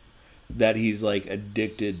competitive that he's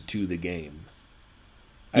addicted to the game.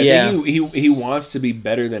 I think he wants to be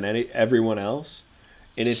better than everyone else,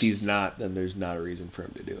 and if he's not, then there's not a reason for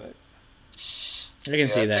him to do it. I can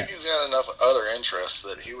see that. I think he's got enough other interests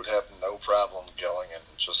that he would have no problem going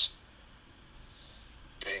and just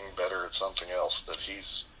being better at something else that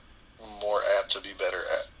he's more apt to be better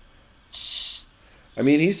at. I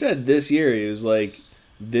mean, he said this year, he was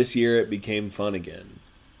this year it became fun again.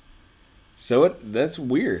 So that's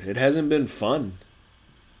weird. It hasn't been fun.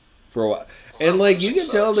 for a while. And like you can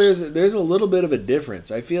tell there's a little bit of a difference.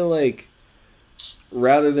 I feel like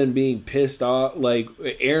rather than being pissed off, like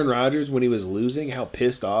Aaron Rodgers when he was losing, how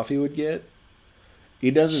pissed off he would get.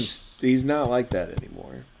 He's not like that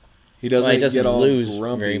anymore. He doesn't get all lose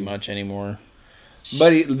grumpy very much anymore.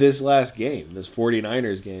 But this last game, this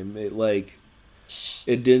 49ers game, it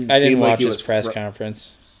didn't I seem didn't like watch he his was press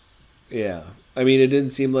conference. Yeah. I mean, it didn't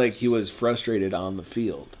seem like he was frustrated on the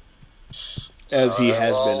field as he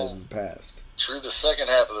has been in the past. Through the second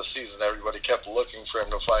half of the season, everybody kept looking for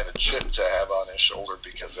him to find a chip to have on his shoulder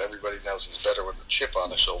because everybody knows he's better with a chip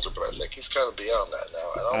on his shoulder, but I think he's kind of beyond that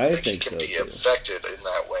now. I don't think he can be affected in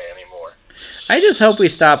that way anymore. I just hope we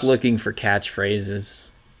stop looking for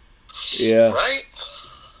catchphrases. Yeah. Right?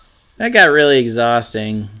 That got really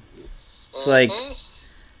exhausting. It's like...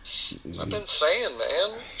 I've been saying,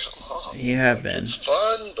 man. Come on. You have been. It's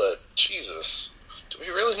fun, but Jesus. Do we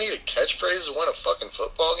really need a catchphrase to win a fucking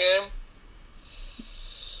football game?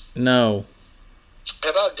 No. How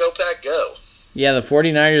about Go Pack Go? Yeah, the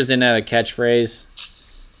 49ers didn't have a catchphrase.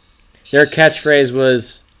 Their catchphrase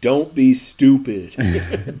was... Don't be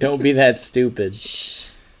stupid. Don't be that stupid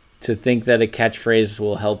to think that a catchphrase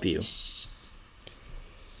will help you.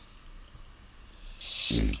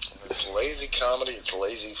 It's lazy comedy. It's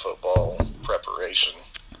lazy football preparation.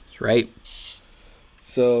 Right.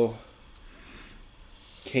 So,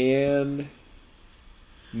 can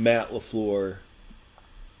Matt LaFleur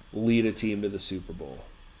lead a team to the Super Bowl?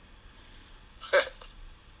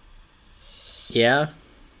 Yeah.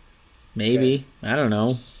 Maybe. Okay. I don't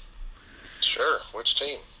know. Sure. Which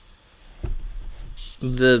team?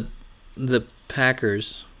 The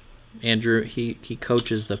Packers. Andrew, he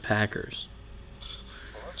coaches the Packers.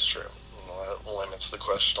 Well, that's true. Well, that limits the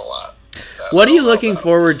question a lot. What are you looking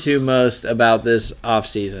forward to most about this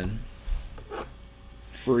offseason?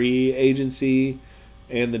 Free agency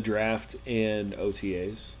and the draft and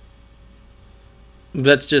OTAs.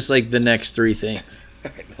 That's just like the next three things. I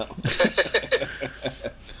know.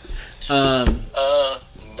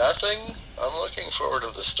 Nothing. I'm looking forward to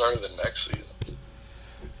the start of the next season.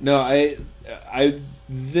 No,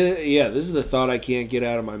 this is the thought I can't get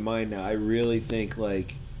out of my mind now. I really think,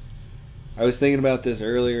 like, I was thinking about this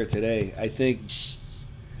earlier today. I think,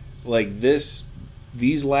 like, these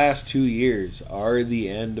last 2 years are the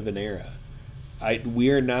end of an era. We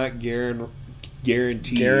are not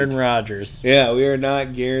guaranteed. Aaron Rodgers. Yeah, we are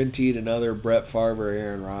not guaranteed another Brett Favre or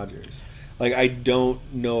Aaron Rodgers. Like, I don't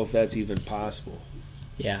know if that's even possible.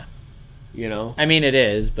 Yeah. You know? I mean, it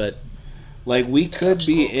is, but... Like, we could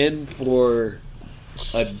be in for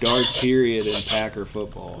a dark period in Packer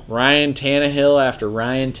football. Ryan Tannehill after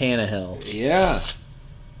Ryan Tannehill. Yeah.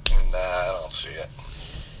 Nah, I don't see it.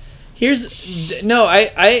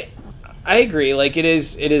 I agree. Like, it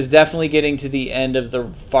is definitely getting to the end of the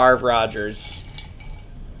Favre Rodgers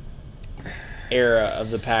era of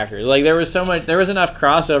the Packers. Like, there was enough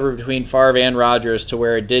crossover between Favre and Rodgers to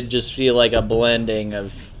where it did just feel like a blending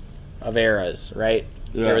of eras, right?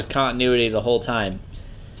 Yeah. There was continuity the whole time.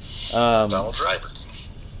 Donald Driver.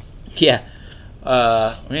 Yeah.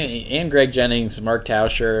 And Greg Jennings, Mark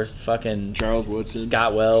Tauscher, fucking Charles Woodson,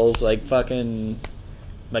 Scott Wells, like fucking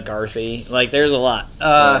McCarthy. Like, there's a lot.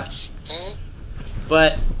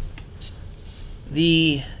 But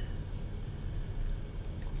the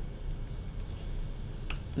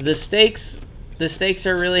stakes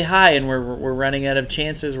are really high, and we're running out of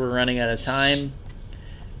chances. We're running out of time.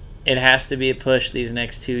 It has to be a push these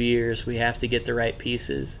next 2 years. We have to get the right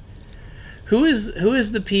pieces. Who is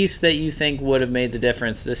the piece that you think would have made the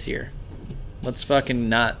difference this year? Let's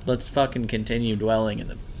fucking continue dwelling in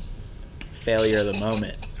the failure of the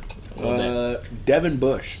moment. Devin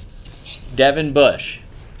Bush. Devin Bush.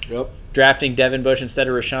 Yep. Drafting Devin Bush instead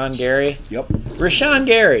of Rashawn Gary. Yep. Rashawn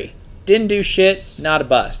Gary didn't do shit. Not a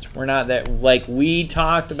bust. We're not that, like, we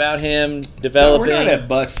talked about him developing. No, we're not at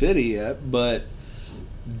bust city yet, but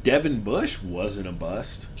Devin Bush wasn't a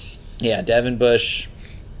bust. Yeah, Devin Bush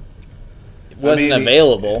wasn't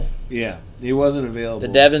available. He wasn't available. The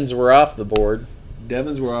Devins were off the board.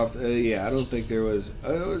 Devins were off. I don't think there was.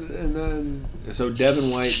 And then, so Devin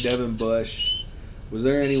White, Devin Bush. Was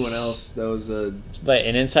there anyone else that was like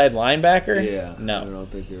an inside linebacker? Yeah. No. I don't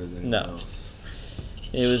think there was anyone else.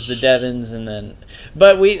 It was the Devins, and then.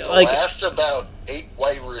 But we the last about 8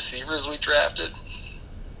 wide receivers we drafted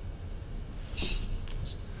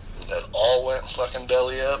that all went fucking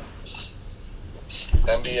belly up.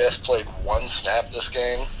 MBS played 1 snap this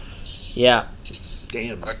game. Yeah.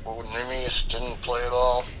 Damn. Equanimeous didn't play at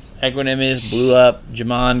all. Equanimeous blew up.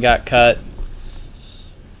 Jamon got cut.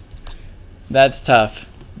 That's tough.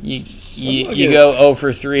 You go 0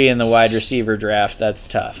 for 3 in the wide receiver draft. That's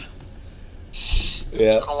tough.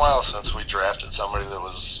 It's been a while since we drafted somebody that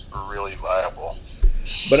was really viable.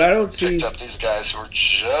 But I don't see. Picked up these guys who were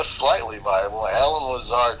just slightly viable. Alan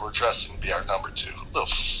Lazard, we're trusting to be our number 2. Who the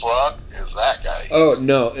fuck is that guy? Oh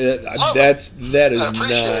no, that is I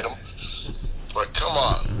appreciate not. him, but come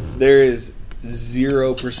on. There is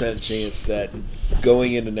 0% chance that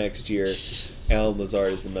going into next year, Alan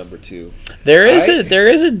Lazard is the number 2. There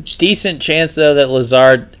is a decent chance though that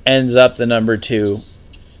Lazard ends up the number 2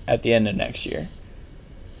 at the end of next year,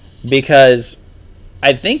 because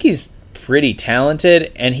I think he's pretty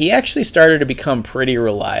talented and he actually started to become pretty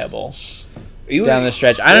reliable down the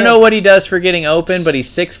stretch. I don't know what he does for getting open, but he's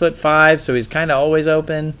 6'5", so he's kind of always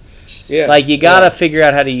open. Yeah, like you gotta figure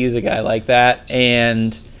out how to use a guy like that.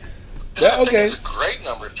 And I think he's a great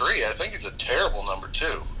number 3. I think he's a terrible number 2.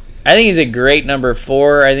 I think he's a great number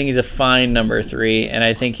 4. I think he's a fine number 3, and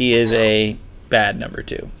I think he is a bad number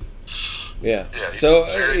 2. Yeah. He's a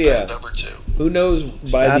very bad number 2. Who knows?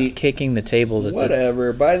 Stop kicking the table.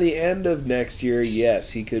 By the end of next year,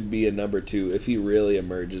 yes, he could be a number 2 if he really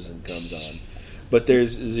emerges and comes on. But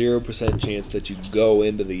there's 0% chance that you go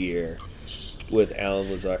into the year with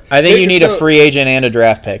Alan Lazard. I think you need a free agent and a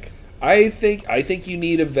draft pick. I think you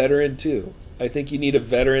need a veteran too. I think you need a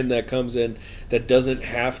veteran that comes in that doesn't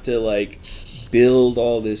have to build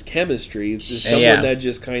all this chemistry. Just someone that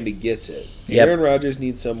just kind of gets it. Yep. Aaron Rodgers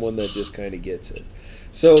needs someone that just kind of gets it.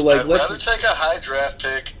 So I'd rather take a high draft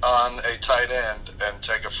pick on a tight end and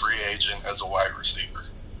take a free agent as a wide receiver.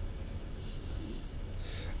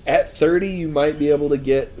 At 30, you might be able to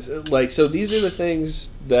get so these are the things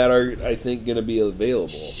that are, I think, going to be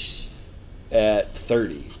available at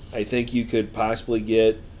 30. I think you could possibly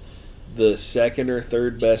get the second or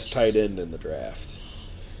third best tight end in the draft.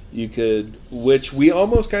 You could, which we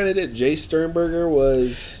almost kind of did. Jay Sternberger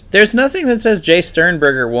was... There's nothing that says Jay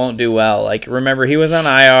Sternberger won't do well. Remember, he was on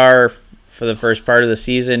IR for the first part of the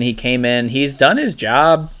season. He came in. He's done his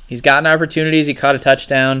job. He's gotten opportunities. He caught a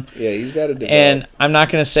touchdown. Yeah, he's got to develop. And I'm not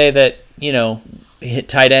going to say that,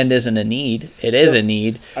 tight end isn't a need. It is a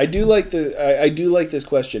need. I do like this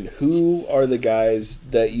question. Who are the guys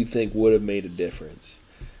that you think would have made a difference?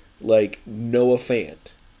 Noah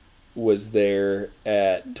Fant was there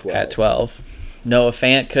at 12. At 12. Noah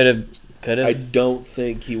Fant could have. I don't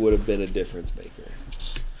think he would have been a difference maker.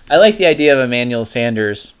 I like the idea of Emmanuel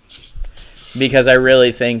Sanders because I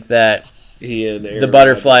really think that the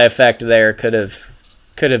butterfly effect there could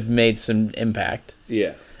have made some impact.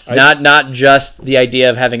 Yeah. Not just the idea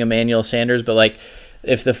of having Emmanuel Sanders, but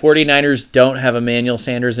if the 49ers don't have Emmanuel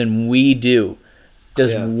Sanders and we do,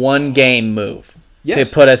 does one game move to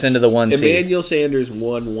put us into the 1 seed? Emmanuel Sanders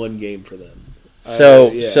won one game for them. So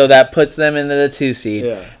that puts them into the 2 seed.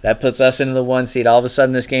 Yeah. That puts us into the 1 seed. All of a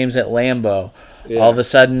sudden this game's at Lambeau. Yeah. All of a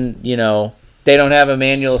sudden, they don't have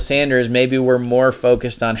Emmanuel Sanders. Maybe we're more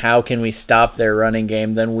focused on how can we stop their running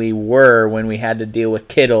game than we were when we had to deal with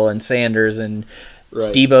Kittle and Sanders and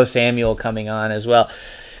Deebo Samuel coming on as well.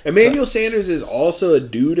 Emmanuel Sanders is also a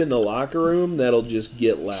dude in the locker room that'll just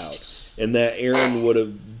get loud. And that Aaron would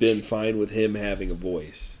have been fine with him having a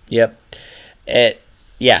voice. Yep.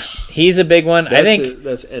 He's a big one. I think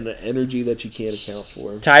that's an energy that you can't account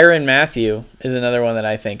for. Tyrann Mathieu is another one that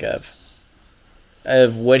I think of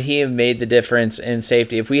would he have made the difference in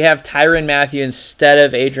safety. If we have Tyrann Mathieu instead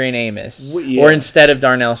of Adrian Amos or instead of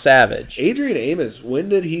Darnell Savage. Adrian Amos, when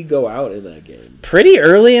did he go out in that game? Pretty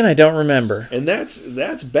early, and I don't remember. And that's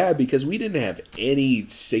bad because we didn't have any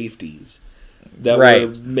safeties that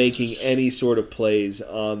were making any sort of plays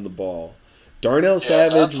on the ball. Darnell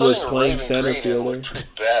Savage was playing center fielder. Looked pretty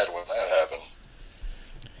bad when that happened.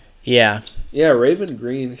 Yeah. Yeah, Raven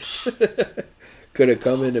Green could have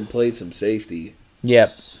come in and played some safety.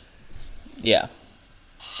 Yep. Yeah.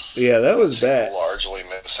 Yeah, that was bad. Largely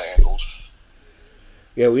mishandled.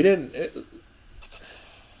 Yeah, we didn't.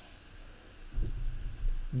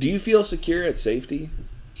 Do you feel secure at safety?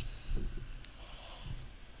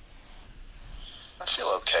 I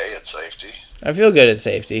feel okay at safety. I feel good at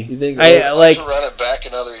safety. You think I'd like to run it back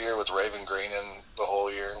another year with Raven Green in the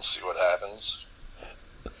whole year and see what happens.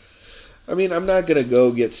 I mean, I'm not gonna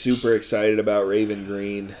go get super excited about Raven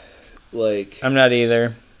Green. I'm not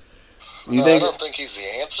either. I don't think he's the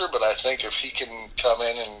answer, but I think if he can come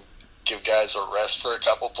in and give guys a rest for a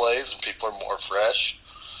couple plays and people are more fresh,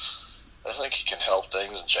 I think he can help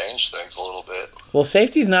things and change things a little bit. Well,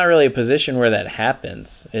 safety's not really a position where that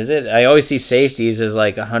happens, is it? I always see safeties as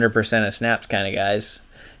 100% of snaps kind of guys,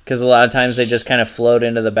 because a lot of times they just kind of float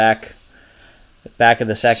into the back of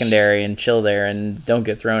the secondary and chill there and don't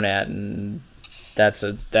get thrown at, and that's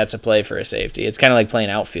a play for a safety. It's kind of like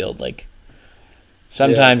playing outfield.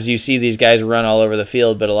 Sometimes you see these guys run all over the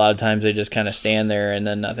field, but a lot of times they just kind of stand there and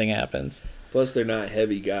then nothing happens. Plus, they're not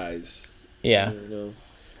heavy guys. Yeah. You know.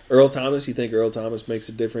 Earl Thomas, you think Earl Thomas makes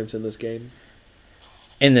a difference in this game?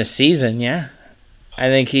 In this season, yeah. I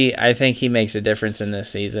think he makes a difference in this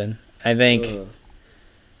season. I think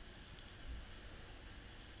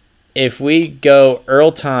if we go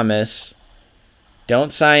Earl Thomas,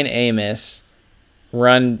 don't sign Amos,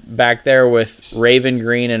 run back there with Raven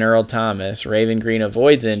Green and Earl Thomas. Raven Green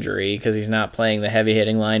avoids injury because he's not playing the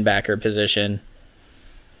heavy-hitting linebacker position.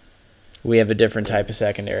 We have a different type of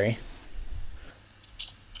secondary.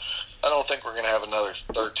 I don't think we're going to have another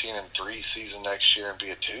 13-3 season next year and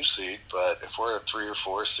be a 2 seed, but if we're a 3 or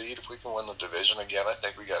 4 seed, if we can win the division again, I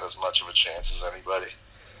think we got as much of a chance as anybody.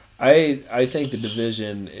 I think the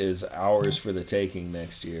division is ours for the taking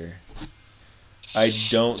next year. I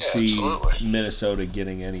don't see absolutely. Minnesota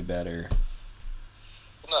getting any better.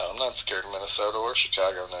 No, I'm not scared of Minnesota or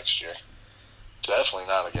Chicago next year. Definitely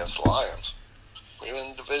not against the Lions. We win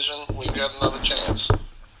the division, we've got another chance.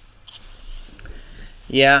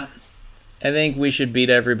 Yeah, I think we should beat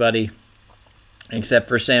everybody except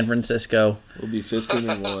for San Francisco. We'll be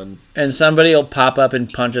 15-1. And somebody will pop up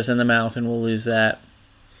and punch us in the mouth, and we'll lose that.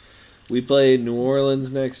 We play New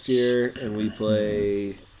Orleans next year, and we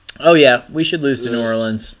play Oh, yeah, we should lose to New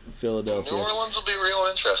Orleans. Philadelphia. New Orleans will be real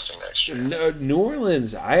interesting next year. No, New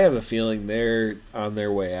Orleans, I have a feeling they're on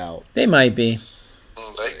their way out. They might be.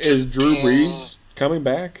 Is Drew Brees coming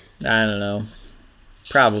back? I don't know.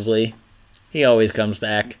 Probably. He always comes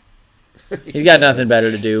back. He's got nothing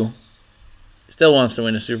better to do. Still wants to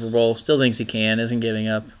win a Super Bowl. Still thinks he can. Isn't giving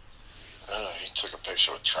up. He took a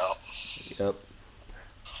picture with Trump. Yep.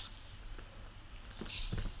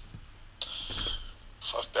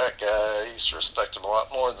 Fuck that guy. I used to respect him a lot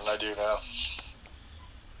more than I do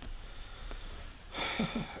now.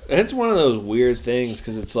 It's one of those weird things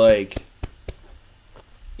because it's like,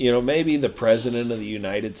 you know, maybe the president of the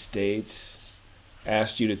United States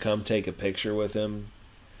asked you to come take a picture with him.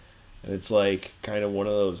 And it's like kind of one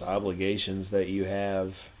of those obligations that you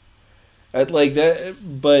have. I'd like that,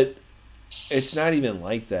 but it's not even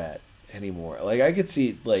like that anymore. Like I could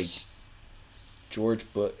see like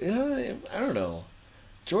George Bush. I don't know.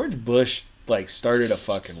 George Bush like started a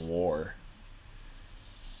fucking war.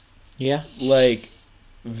 Yeah. Like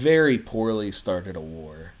very poorly started a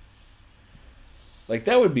war. Like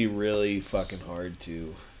that would be really fucking hard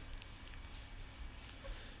to.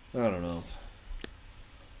 I don't know.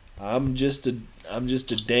 I'm just a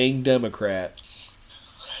dang Democrat.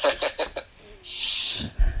 I'm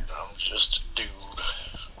just a dude.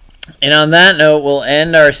 And on that note, we'll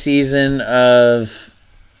end our season of...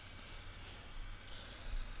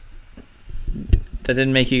 That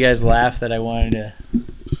didn't make you guys laugh that I wanted to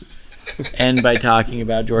end by talking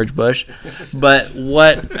about George Bush. But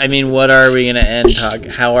what are we going to end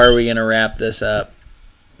talking? How are we going to wrap this up?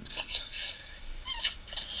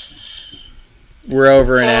 We're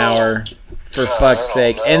over an hour, for fuck's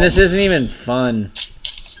sake. know. And this isn't even fun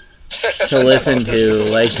to listen to.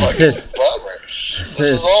 Like, this is Bummer. This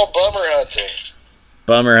is all bummer hunting.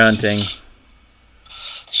 bummer hunting.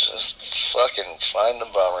 Just fucking find the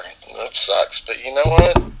bummer. That sucks, but you know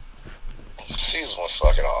what? The season was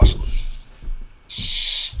fucking awesome.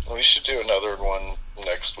 We should do another one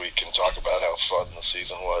next week and talk about how fun the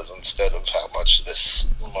season was instead of how much this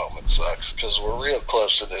moment sucks, because we're real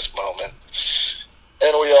close to this moment.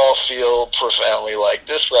 And we all feel profoundly like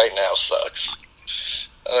this right now sucks.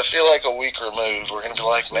 And I feel like a week removed, we're going to be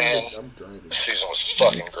like, man, this season was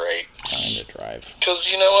fucking great. Time to drive. Because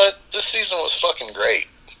you know what? This season was fucking great.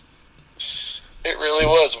 It really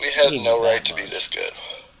was. We had no right to be this good.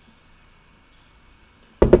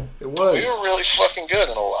 It was. We were really fucking good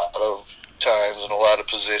in a lot of times, in a lot of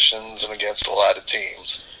positions, and against a lot of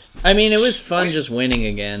teams. I mean, it was fun just winning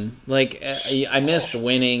again. Like, I missed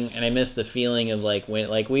winning, and I missed the feeling of like win.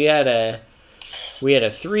 Like we had a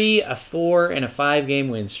 3, a 4, and a 5-game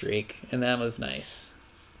win streak, and that was nice.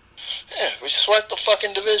 Yeah, we swept the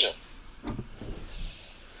fucking division.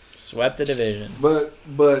 Swept the division. But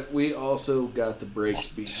we also got the brakes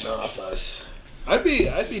beaten off us. I'd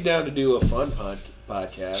be down to do a fun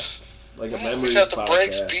podcast, like a memories We got the podcast.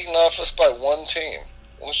 brakes beaten off us by one team.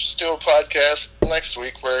 Let's just do a podcast next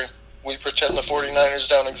week where we pretend the 49ers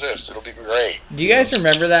don't exist. It'll be great. Do you guys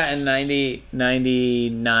remember that in 99,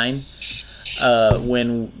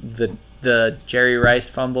 when the Jerry Rice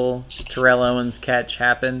fumble, Terrell Owens catch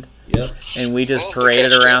happened? Yep. And we just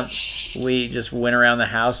paraded around. We just went around the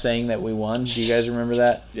house saying that we won. Do you guys remember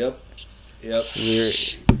that? Yep.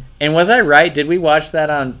 And was I right? Did we watch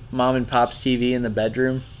that on Mom and Pop's TV in the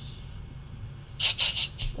bedroom?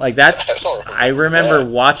 Like that's, I remember that.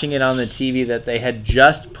 watching it on the TV that they had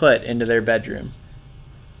just put into their bedroom.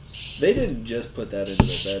 They didn't just put that into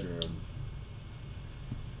their bedroom.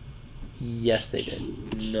 Yes, they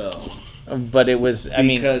did. No. But it was,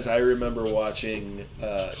 Because I remember watching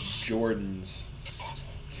Jordan's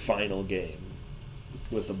final game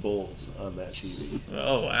with the Bulls on that TV.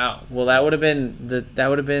 Oh wow. Well, that would have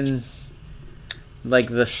been like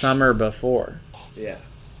the summer before. Yeah.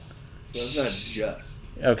 So it's not just.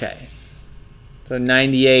 Okay. So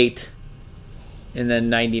 98 and then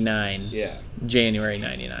 99. Yeah. January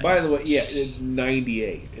 99. By the way, yeah,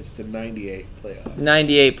 98. It's the 98 playoff.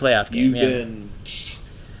 98 playoff game. You've yeah. been.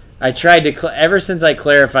 I tried to ever since I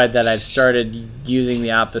clarified that I've started using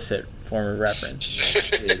the opposite form of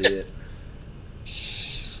reference. Idiot.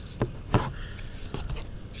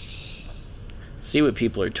 See what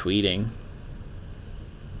people are tweeting.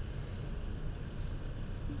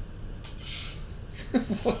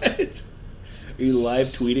 What? Are you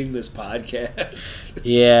live tweeting this podcast?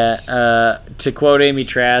 Yeah, to quote Amy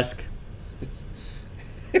Trask,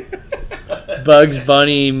 Bugs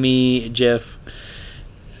Bunny me GIF,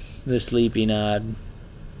 the sleepy nod.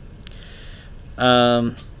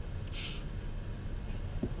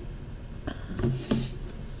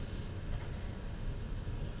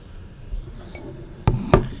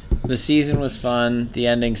 The season was fun. The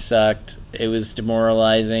ending sucked. It was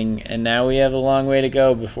demoralizing, and now we have a long way to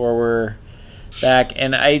go before we're back.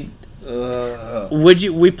 And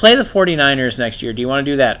we play the 49ers next year. Do you want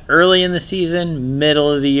to do that early in the season, middle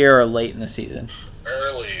of the year, or late in the season?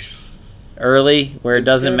 Early, where it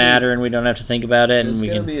doesn't matter and we don't have to think about it, and we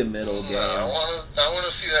gonna can be a middle game. I want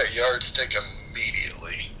to see that yardstick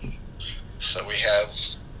immediately, so we have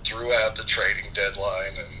throughout the trading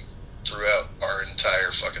deadline and throughout our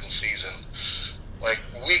entire fucking season, like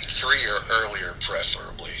week 3 or earlier,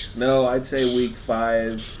 preferably. No, I'd say week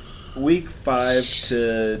 5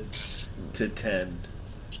 to 10,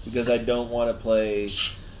 because I don't want to play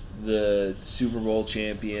the Super Bowl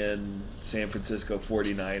champion San Francisco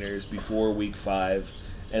 49ers before week 5,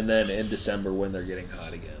 and then in December when they're getting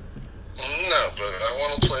hot again. No, but I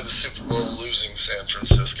want to play the Super Bowl losing San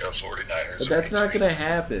Francisco 49ers. But that's not going to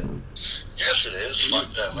happen. Yes, it is.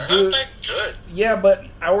 Fuck them. They're not that good. Yeah, but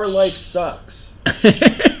our life sucks. So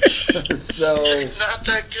They're not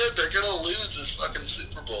that good. They're going to lose this fucking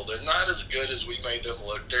Super Bowl. They're not as good as we made them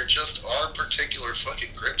look. They're just our particular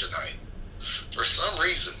fucking kryptonite. For some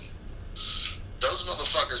reason, those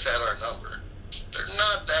motherfuckers had our number. They're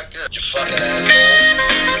not that good. You fucking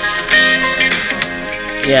asshole.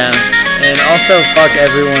 Yeah, and also fuck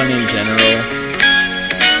everyone in general.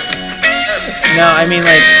 No, I mean,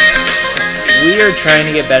 like, we are trying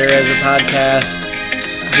to get better as a podcast,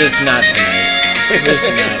 just not tonight.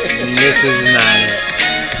 This is not it.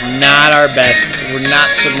 Not our best. We're not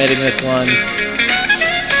submitting this one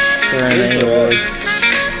for any awards.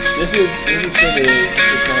 This is for the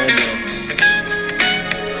time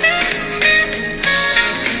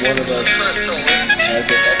when one of us has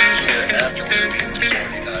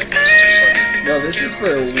No, this is for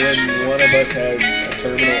when one of us has a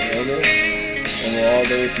terminal illness and we're all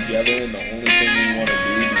there together, and the only thing we want to do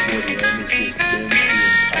before the end is just binge the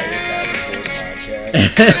entire Back and Forth podcast.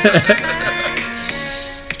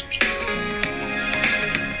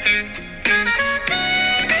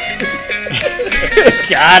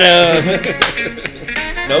 Got him.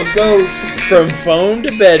 Nose goes from phone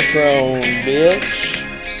to bed prone, bitch.